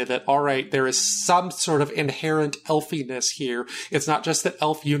the idea that, all right, there is some sort of inherent elfiness here. It's not just that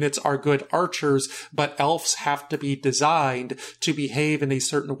elf units are good archers, but elves have to be designed to behave in a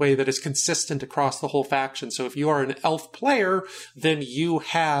certain way that is consistent across the whole faction. So if you are an elf player, then you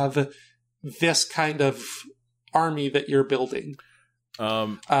have this kind of army that you're building.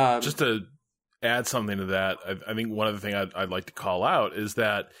 Just to add something to that, I think one of the things I'd like to call out is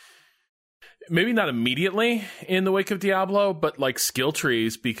that maybe not immediately in the wake of Diablo, but like skill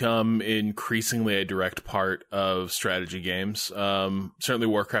trees become increasingly a direct part of strategy games. Certainly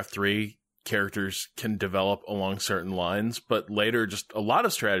Warcraft 3 characters can develop along certain lines, but later just a lot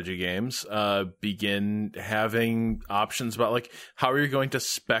of strategy games begin having options about like how are you going to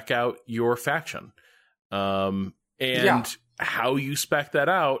spec out your faction. How you spec that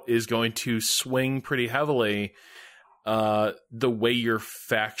out is going to swing pretty heavily the way your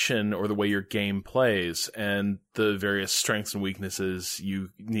faction or the way your game plays and the various strengths and weaknesses you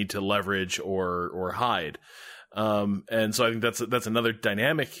need to leverage or hide. And so I think that's another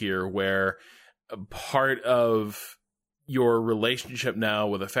dynamic here where part of your relationship now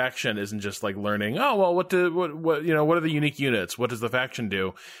with a faction isn't just like learning, oh, well, what are the unique units? What does the faction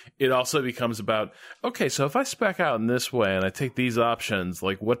do? It also becomes about, okay, so if I spec out in this way and I take these options,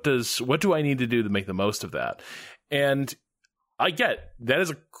 like what do I need to do to make the most of that? And I get that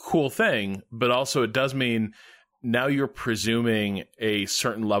is a cool thing, but also it does mean now you're presuming a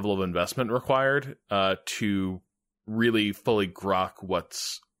certain level of investment required to really fully grok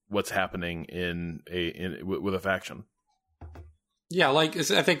what's happening with a faction. Yeah, like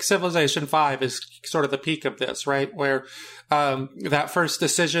I think Civilization 5 is sort of the peak of this, right? Where that first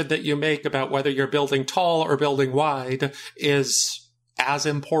decision that you make about whether you're building tall or building wide is as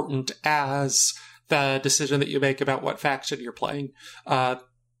important as the decision that you make about what faction you're playing. And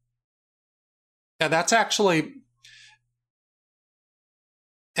that's actually...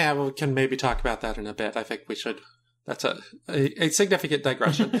 And we can maybe talk about that in a bit. I think we should. That's a significant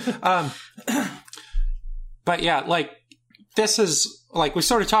digression. But yeah, like, this is, like, we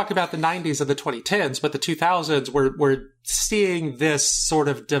sort of talk about the 90s and the 2010s, but the 2000s, we're seeing this sort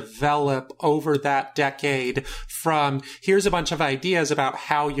of develop over that decade from, here's a bunch of ideas about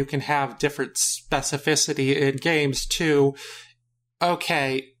how you can have different specificity in games, to,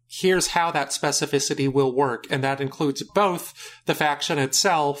 okay, here's how that specificity will work. And that includes both the faction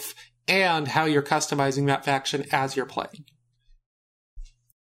itself and how you're customizing that faction as you're playing.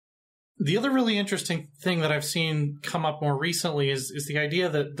 The other really interesting thing that I've seen come up more recently is the idea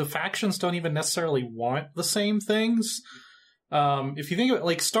that the factions don't even necessarily want the same things. If you think about,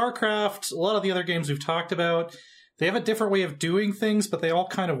 like, StarCraft, a lot of the other games we've talked about, they have a different way of doing things, but they all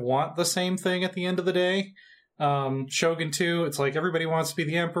kind of want the same thing at the end of the day. Shogun 2, it's like everybody wants to be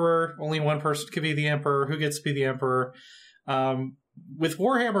the Emperor, only one person can be the Emperor, who gets to be the Emperor? With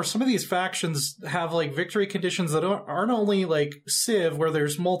Warhammer, some of these factions have, like, victory conditions that aren't only like Civ, where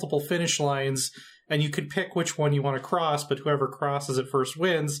there's multiple finish lines, and you could pick which one you want to cross, but whoever crosses it first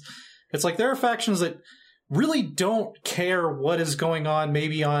wins. It's like there are factions that really don't care what is going on,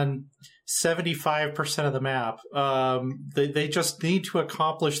 maybe on 75% of the map. They just need to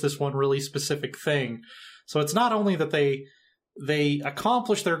accomplish this one really specific thing. So it's not only that they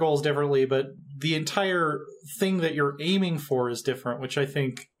accomplish their goals differently, but the entire thing that you're aiming for is different, which I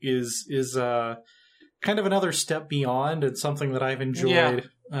think is kind of another step beyond, and something that I've enjoyed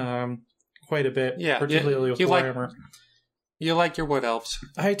quite a bit, particularly with Warhammer. You like your Wood Elves.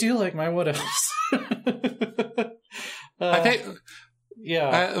 I do like my Wood Elves. I think...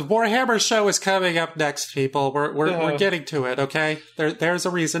 Warhammer show is coming up next, people. We're getting to it, okay? There's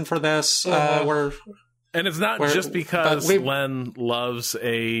a reason for this. And it's not just because Len loves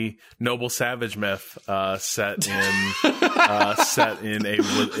a noble savage myth set in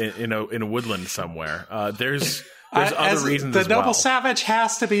a woodland somewhere. There's other reasons. The noble savage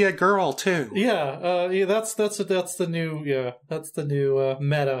has to be a girl too. That's the new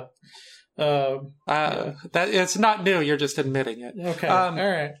meta. That it's not new. You're just admitting it. Okay. All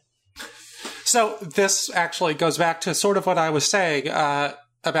right. So this actually goes back to sort of what I was saying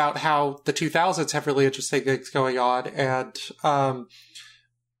about how the 2000s have really interesting things going on, and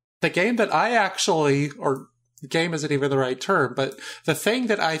the game that I actually, or game isn't even the right term, but the thing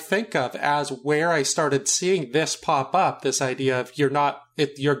that I think of as where I started seeing this pop up, this idea of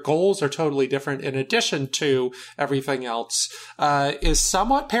your goals are totally different in addition to everything else, is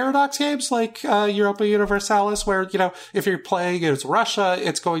somewhat Paradox games like Europa Universalis, where, if you're playing as Russia,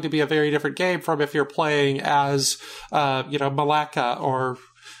 it's going to be a very different game from if you're playing as, Malacca or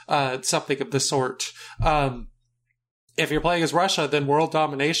something of the sort. If you're playing as Russia, then world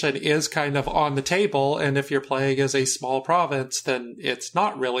domination is kind of on the table, and if you're playing as a small province, then it's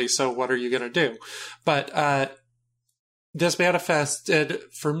not really, so what are you going to do? But this manifested,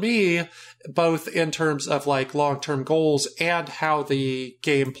 for me, both in terms of, like, long-term goals and how the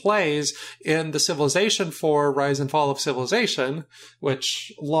game plays in the Civilization 4 Rise and Fall of Civilization,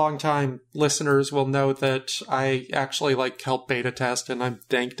 which long-time listeners will know that I actually, like, helped beta test, and I'm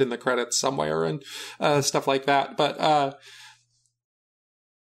thanked in the credits somewhere and stuff like that. But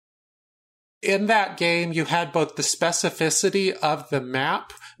in that game, you had both the specificity of the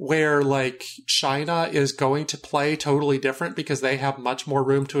map, where, like, China is going to play totally different because they have much more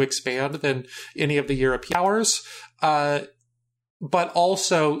room to expand than any of the European powers. But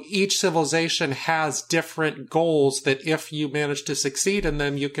also, each civilization has different goals that if you manage to succeed in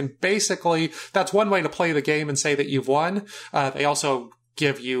them, you can basically... That's one way to play the game and say that you've won. They also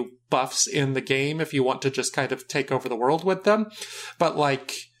give you buffs in the game if you want to just kind of take over the world with them. But,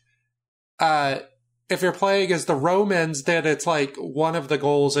 like... if you're playing as the Romans, then it's like one of the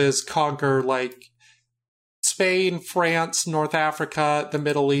goals is conquer, like, Spain, France, North Africa, the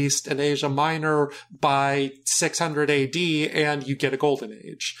Middle East, and Asia Minor by 600 AD, and you get a golden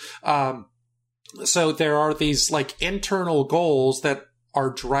age. So there are these, like, internal goals that are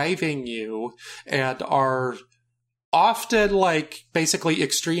driving you and are often, like, basically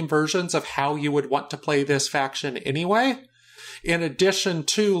extreme versions of how you would want to play this faction anyway. In addition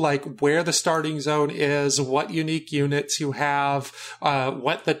to, like, where the starting zone is, what unique units you have,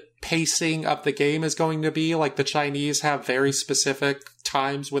 what the pacing of the game is going to be. Like, the Chinese have very specific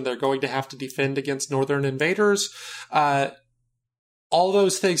times when they're going to have to defend against northern invaders. All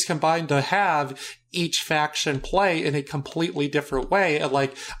those things combined to have each faction play in a completely different way. And,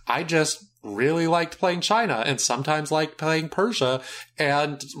 like, I just really liked playing China and sometimes liked playing Persia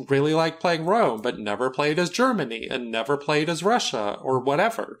and really liked playing Rome, but never played as Germany and never played as Russia or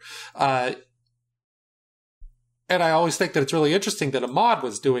whatever. And I always think that it's really interesting that Ahmad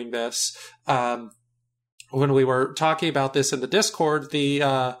was doing this. When we were talking about this in the Discord,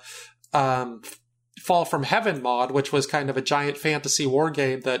 the Fall from Heaven mod, which was kind of a giant fantasy war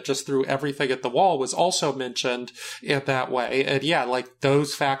game that just threw everything at the wall, was also mentioned in that way. And yeah, like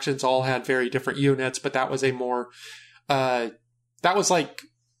those factions all had very different units, but that was a more, that was like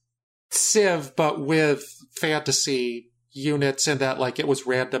Civ, but with fantasy units in that like it was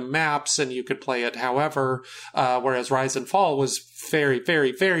random maps and you could play it however, whereas Rise and Fall was very,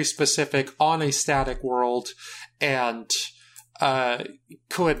 very, very specific on a static world and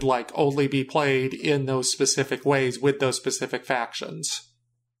could like only be played in those specific ways with those specific factions.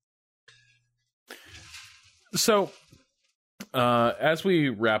 So, as we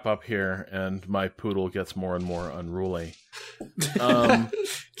wrap up here and my poodle gets more and more unruly,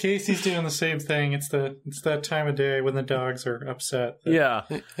 Casey's doing the same thing. It's that time of day when the dogs are upset. Yeah.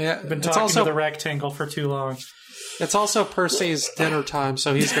 I've been talking to the rectangle for too long. It's also Percy's dinner time,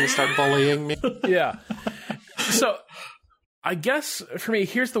 so he's going to start bullying me. Yeah. So, I guess for me,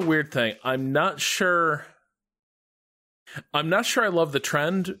 here's the weird thing. I'm not sure I love the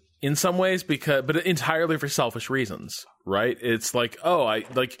trend in some ways but entirely for selfish reasons, right? It's like,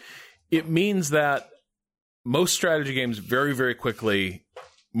 it means that most strategy games very, very quickly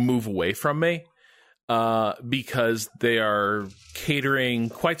move away from me, because they are catering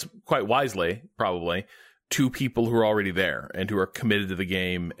quite wisely, probably, to people who are already there and who are committed to the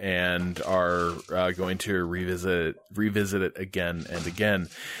game and are going to revisit it again and again.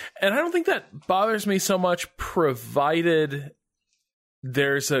 And I don't think that bothers me so much, provided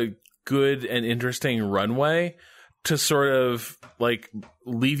there's a good and interesting runway to sort of like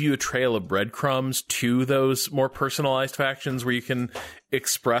leave you a trail of breadcrumbs to those more personalized factions where you can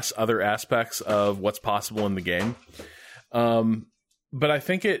express other aspects of what's possible in the game. But I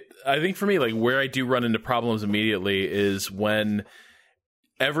think for me, like where I do run into problems immediately is when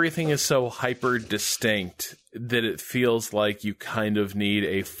everything is so hyper distinct that it feels like you kind of need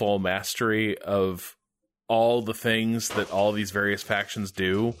a full mastery of all the things that all these various factions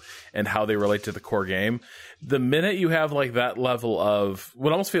do and how they relate to the core game. The minute you have like that level of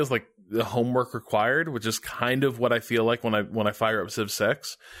what almost feels like the homework required, which is kind of what I feel like when I fire up Civ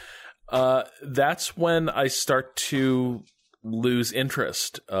 6, that's when I start to lose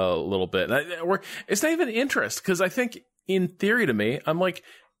interest a little bit. Or it's not even interest, because I think in theory to me, I'm like,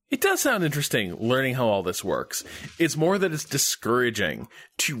 it does sound interesting learning how all this works. It's more that it's discouraging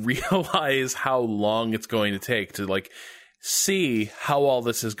to realize how long it's going to take to like see how all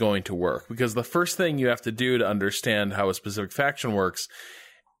this is going to work. Because the first thing you have to do to understand how a specific faction works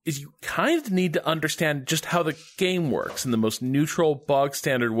is you kind of need to understand just how the game works in the most neutral, bog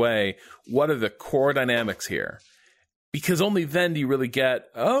standard way. What are the core dynamics here? Because only then do you really get,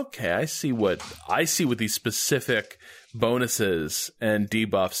 okay, I see what these specific bonuses and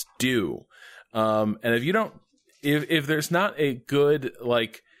debuffs do. And if there's not a good,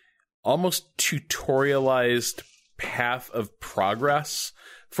 like, almost tutorialized path of progress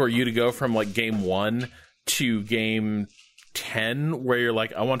for you to go from like game 1 to game 10, where you're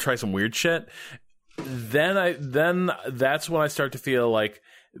like, I want to try some weird shit, then that's when I start to feel like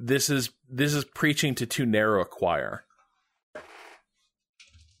this is preaching to too narrow a choir.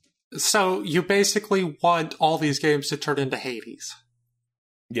 So you basically want all these games to turn into Hades.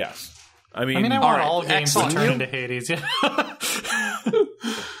 Yes. I want all games to turn into Hades. Yeah.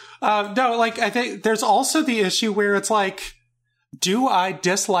 No, like, I think there's also the issue where it's like, do I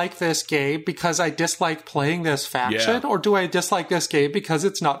dislike this game because I dislike playing this faction? Yeah. Or do I dislike this game because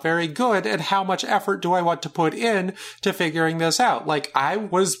it's not very good? And how much effort do I want to put in to figuring this out? Like, I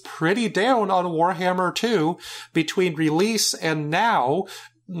was pretty down on Warhammer 2 between release and now,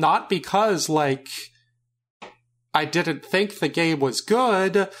 not because, like, I didn't think the game was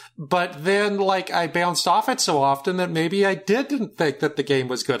good, but then, like, I bounced off it so often that maybe I didn't think that the game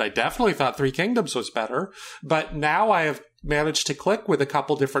was good. I definitely thought Three Kingdoms was better, but now I have managed to click with a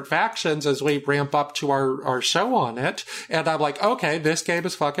couple different factions as we ramp up to our show on it, and I'm like, okay, this game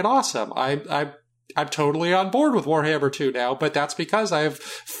is fucking awesome. I'm totally on board with Warhammer 2 now, but that's because I've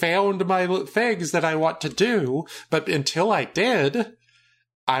found my things that I want to do, but until I did,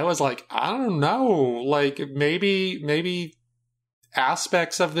 I was like, I don't know, like, maybe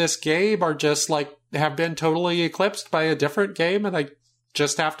aspects of this game are just, like, have been totally eclipsed by a different game, and I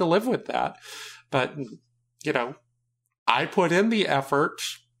just have to live with that. But, you know, I put in the effort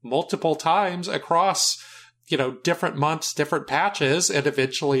multiple times across, different months, different patches, and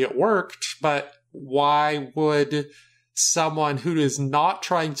eventually it worked. But why would someone who is not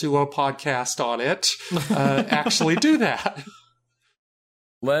trying to do a podcast on it actually do that?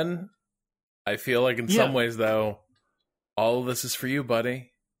 Len, I feel like in some ways, though, all of this is for you,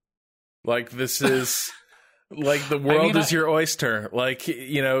 buddy. Like, this is... like, the world is your oyster. Like,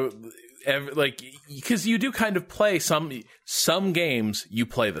 because you do kind of play some games, you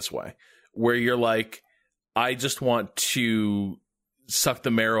play this way, where you're like, I just want to suck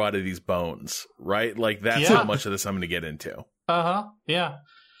the marrow out of these bones, right? Like, that's how much of this I'm going to get into. Uh-huh. Yeah.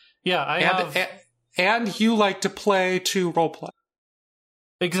 Yeah, and you like to play to roleplay.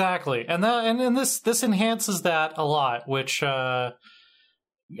 Exactly. And this enhances that a lot, which I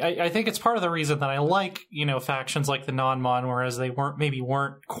think it's part of the reason that I like, factions like the non-mon, whereas they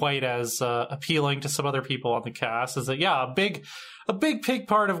weren't quite as appealing to some other people on the cast, is that, a big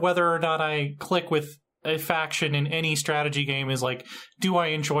part of whether or not I click with a faction in any strategy game is like, do I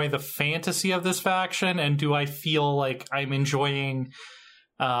enjoy the fantasy of this faction, and do I feel like I'm enjoying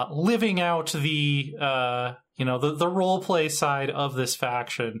living out the role play side of this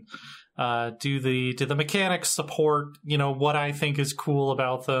faction? Do the mechanics support what I think is cool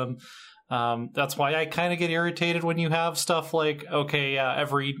about them? That's why I kind of get irritated when you have stuff like,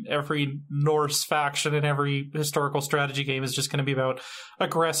 every Norse faction in every historical strategy game is just going to be about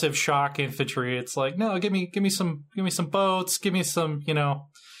aggressive shock infantry. It's like, no, give me some boats, give me some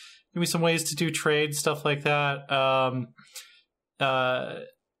ways to do trade, stuff like that.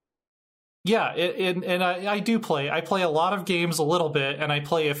 I do play. I play a lot of games a little bit, and I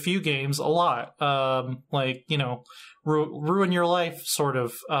play a few games a lot. Ruin your life sort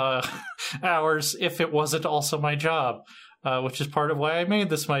of hours if it wasn't also my job, which is part of why I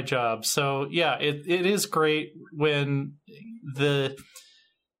made this my job. So yeah, it is great when the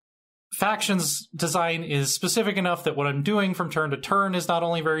factions design is specific enough that what I'm doing from turn to turn is not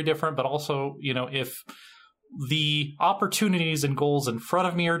only very different, but also, if the opportunities and goals in front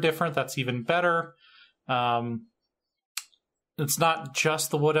of me are different, that's even better. It's not just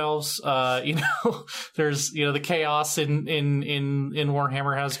the Wood Elves. There's the chaos in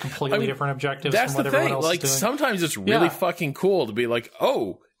Warhammer has completely different objectives. That's from what the thing. Everyone else is doing. Sometimes it's really fucking cool to be like,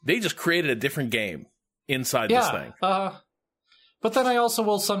 oh, they just created a different game inside this thing. But then I also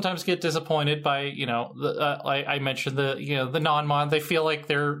will sometimes get disappointed by, I mentioned the non-mon. They feel like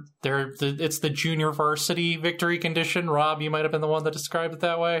it's the junior varsity victory condition. Rob, you might have been the one that described it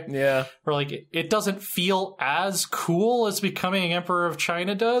that way. Yeah. Or like, it doesn't feel as cool as becoming Emperor of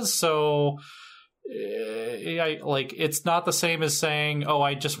China does. So, it's not the same as saying, oh,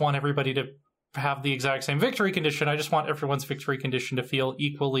 I just want everybody to have the exact same victory condition. I just want everyone's victory condition to feel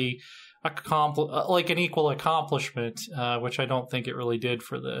equally like an equal accomplishment, which I don't think it really did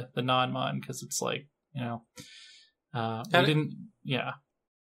for the non-mon, because it's like,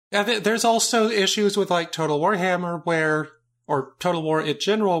 there's also issues with like Total Warhammer or Total War in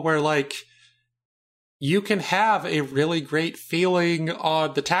general, where like you can have a really great feeling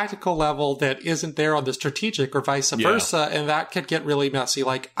on the tactical level that isn't there on the strategic, or vice versa, and that could get really messy.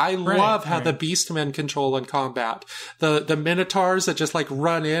 Like, I love how the Beastmen control in combat. The Minotaurs that just like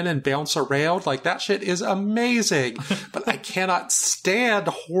run in and bounce around, like that shit is amazing. But I cannot stand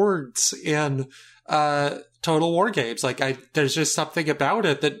hordes in Total War games. Like, there's just something about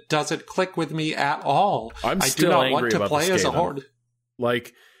it that doesn't click with me at all. I do not want to play as a horde.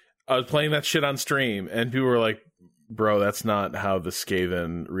 Like, I was playing that shit on stream, and people were like, bro, that's not how the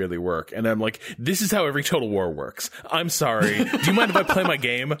Skaven really work. And I'm like, this is how every Total War works. I'm sorry. Do you mind if I play my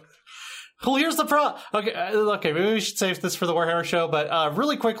game? Well, here's the problem. Okay, maybe we should save this for the Warhammer show, but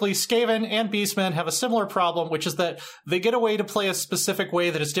really quickly, Skaven and Beastmen have a similar problem, which is that they get a way to play a specific way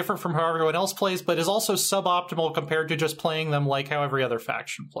that is different from how everyone else plays, but is also suboptimal compared to just playing them like how every other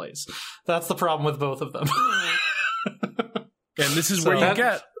faction plays. That's the problem with both of them. And this is where you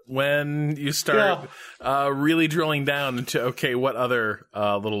get when you start really drilling down into, okay, what other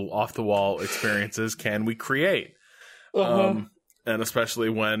little off-the-wall experiences can we create? And especially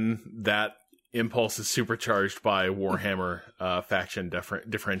when that impulse is supercharged by Warhammer faction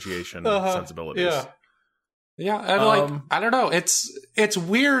differentiation sensibilities. Yeah, and I don't know. It's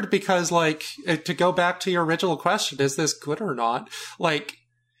weird because, like, to go back to your original question, is this good or not? Like,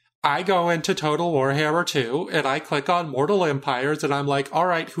 I go into Total Warhammer 2 and I click on Mortal Empires and I'm like, all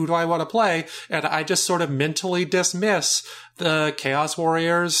right, who do I want to play? And I just sort of mentally dismiss the Chaos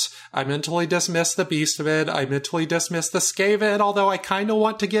Warriors. I mentally dismiss the Beastmen. I mentally dismiss the Skaven, although I kind of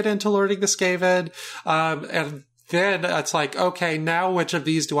want to get into learning the Skaven. And then it's like, okay, now which of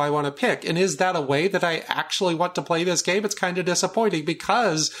these do I want to pick? And is that a way that I actually want to play this game? It's kind of disappointing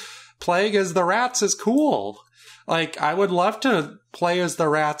because playing as the rats is cool. Like, I would love to play as the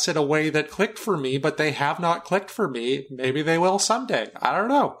rats in a way that clicked for me, but they have not clicked for me. Maybe they will someday. I don't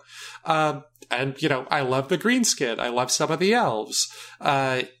know. And, you know, I love the green skin. I love some of the elves.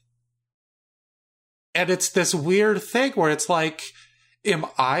 And it's this weird thing where it's like, am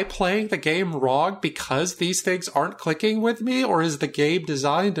I playing the game wrong because these things aren't clicking with me? Or is the game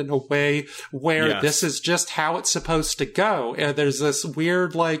designed in a way where this is just how it's supposed to go? And there's this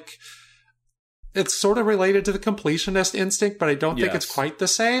weird, like, it's sort of related to the completionist instinct, but I don't think it's quite the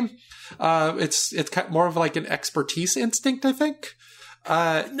same. It's more of like an expertise instinct, I think.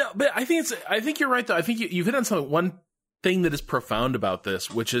 No, but I think you're right, though. I think you've hit on something. One thing that is profound about this,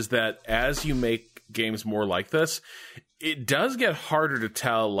 which is that as you make games more like this, it does get harder to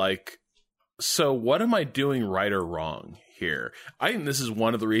tell, like, so what am I doing right or wrong here? I think this is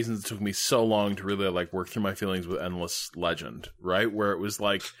one of the reasons it took me so long to really, like, work through my feelings with Endless Legend, right? Where it was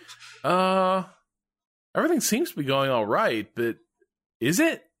like, everything seems to be going all right, but is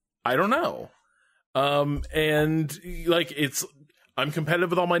it? I don't know. And, like, I'm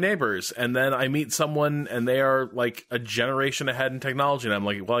competitive with all my neighbors, and then I meet someone and they are like a generation ahead in technology, and I'm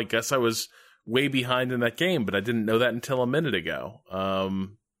like, well, I guess I was way behind in that game, but I didn't know that until a minute ago.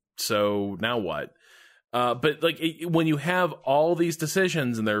 So now what? But like when you have all these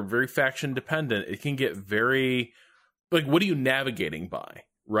decisions and they're very faction dependent, it can get very, like, what are you navigating by,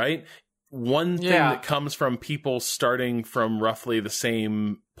 right? One thing that comes from people starting from roughly the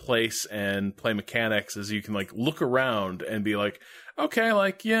same place and play mechanics is you can, like, look around and be like, okay,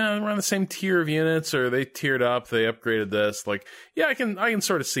 like, yeah, we're on the same tier of units, or they tiered up, they upgraded this. Like, yeah, I can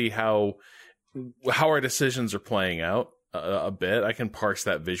sort of see how our decisions are playing out a bit. I can parse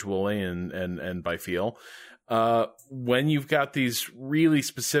that visually and by feel. When you've got these really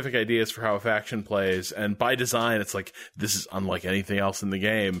specific ideas for how a faction plays, and by design, it's like, this is unlike anything else in the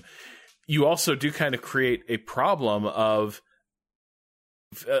game. You also do kind of create a problem of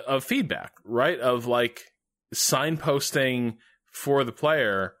feedback, right? Of, like, signposting for the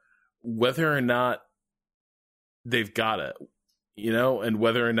player whether or not they've got it, you know, and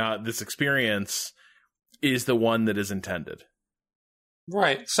whether or not this experience is the one that is intended.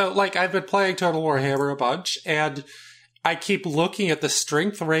 Right. So, like, I've been playing Total Warhammer a bunch, and I keep looking at the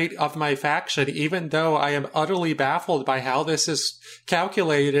strength rate of my faction, even though I am utterly baffled by how this is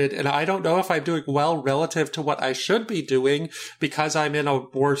calculated, and I don't know if I'm doing well relative to what I should be doing because I'm in a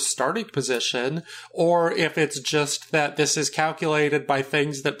worse starting position, or if it's just that this is calculated by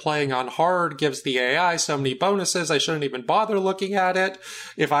things that playing on hard gives the AI so many bonuses, I shouldn't even bother looking at it.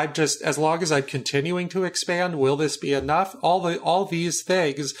 If I'm just, as long as I'm continuing to expand, will this be enough? All these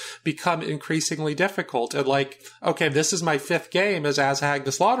things become increasingly difficult, and, like, okay, this is my 5th game as Azhag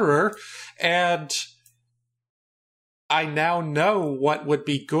the Slaughterer, and I now know what would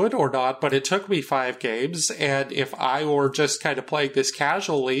be good or not, but it took me 5 games, and if I were just kind of playing this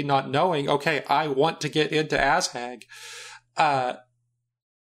casually, not knowing, okay, I want to get into Azhag, I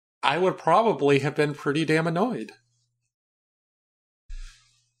would probably have been pretty damn annoyed.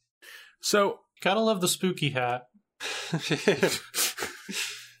 So, gotta love the spooky hat. It's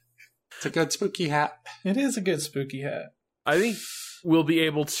a good spooky hat. It is a good spooky hat. I think we'll be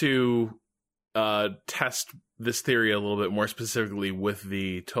able to test this theory a little bit more specifically with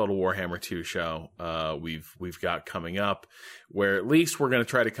the Total Warhammer 2 show we've got coming up, where at least we're going to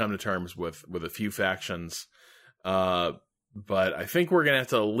try to come to terms with a few factions. But I think we're going to have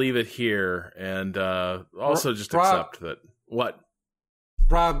to leave it here and also just accept that. What?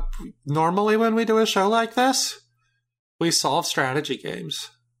 Rob, normally when we do a show like this, we solve strategy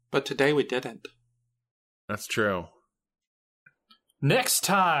games. But today we didn't. That's true. Next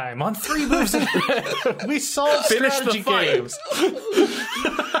time on 3 Moves Ahead, we solve strategy games.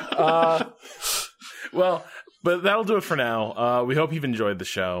 Well, but that'll do it for now. We hope you've enjoyed the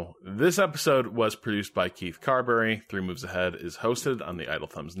show. This episode was produced by Keith Carberry. 3 Moves Ahead is hosted on the Idle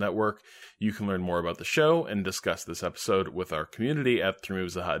Thumbs Network. You can learn more about the show and discuss this episode with our community at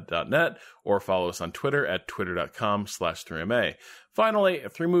 3movesahead.net, or follow us on Twitter at twitter.com/3ma. Finally,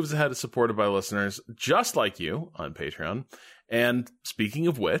 3 Moves Ahead is supported by listeners just like you on Patreon. And speaking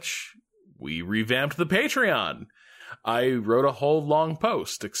of which, we revamped the Patreon. I wrote a whole long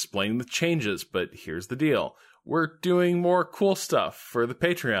post explaining the changes, but here's the deal. We're doing more cool stuff for the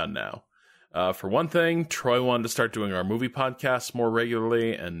Patreon now. For one thing, Troy wanted to start doing our movie podcasts more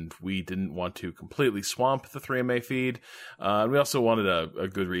regularly, and we didn't want to completely swamp the 3MA feed. We also wanted a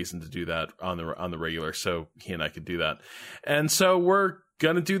good reason to do that on the regular, so he and I could do that. And so we're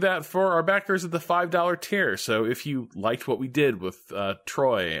going to do that for our backers at the $5 tier. So if you liked what we did with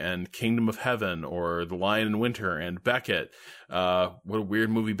Troy and Kingdom of Heaven or The Lion in Winter and Beckett, what a weird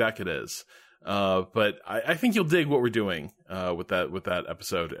movie Beckett is. But I think you'll dig what we're doing with that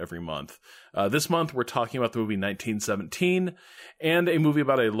episode every month. This month, we're talking about the movie 1917 and a movie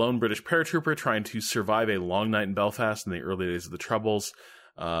about a lone British paratrooper trying to survive a long night in Belfast in the early days of the Troubles,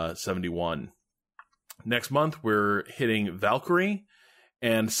 71. Next month, we're hitting Valkyrie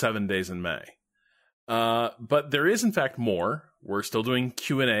and 7 Days in May. But there is, in fact, more. We're still doing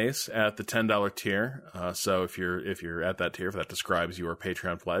Q&As at the $10 tier. So if you're at that tier, if that describes your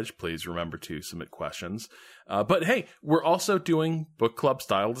Patreon pledge, please remember to submit questions. But hey, we're also doing book club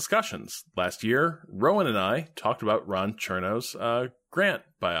style discussions. Last year, Rowan and I talked about Ron Chernow's Grant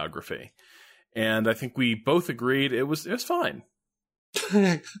biography. And I think we both agreed it was fine.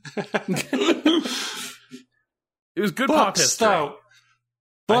 It was good pop history.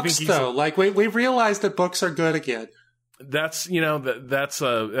 Books, though, like we realized that books are good again. That's that's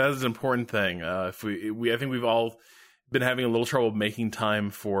an important thing. I think we've all been having a little trouble making time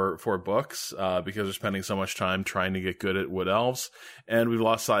for books because we're spending so much time trying to get good at wood elves, and we've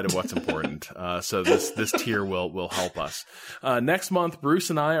lost sight of what's important. So this tier will help us. Next month, Bruce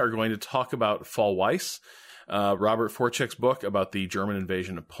and I are going to talk about Fall Weiss. Robert Forchek's book about the German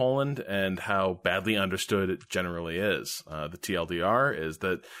invasion of Poland and how badly understood it generally is. The TLDR is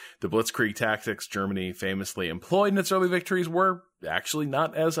that the Blitzkrieg tactics Germany famously employed in its early victories were actually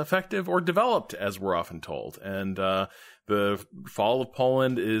not as effective or developed as we're often told. And the fall of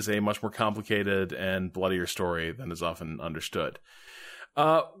Poland is a much more complicated and bloodier story than is often understood.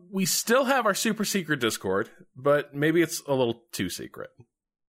 We still have our super secret Discord, but maybe it's a little too secret.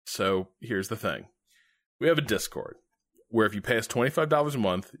 So here's the thing. We have a Discord where if you pay us $25 a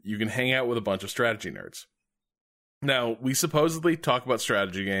month, you can hang out with a bunch of strategy nerds. Now, we supposedly talk about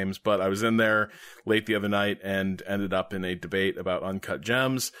strategy games, but I was in there late the other night and ended up in a debate about Uncut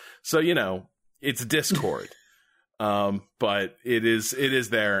Gems. So, it's Discord. But it is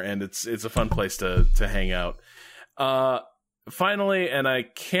there, and it's a fun place to hang out. Finally, and I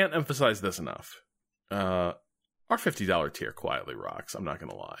can't emphasize this enough, our $50 tier quietly rocks. I'm not going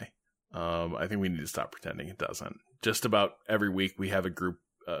to lie. I think we need to stop pretending it doesn't. Just about every week we have a group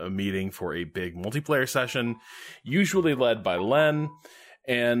meeting for a big multiplayer session, usually led by Len,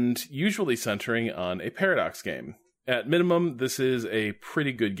 and usually centering on a Paradox game. At minimum, this is a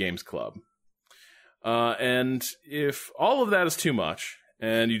pretty good games club. And if all of that is too much,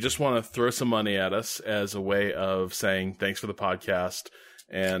 and you just want to throw some money at us as a way of saying thanks for the podcast,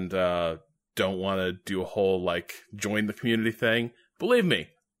 and don't want to do a whole, join the community thing, believe me,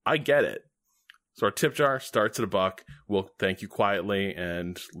 I get it. So our tip jar starts at $1. We'll thank you quietly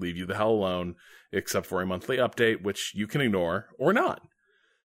and leave you the hell alone, except for a monthly update, which you can ignore or not.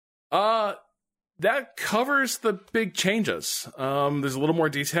 That covers the big changes. There's a little more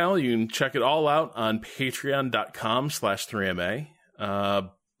detail. You can check it all out on patreon.com/3MA.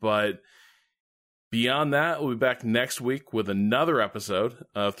 But beyond that, we'll be back next week with another episode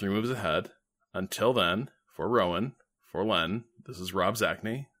of 3 Moves Ahead. Until then, for Rowan, for Len, this is Rob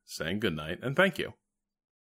Zachney saying goodnight and thank you.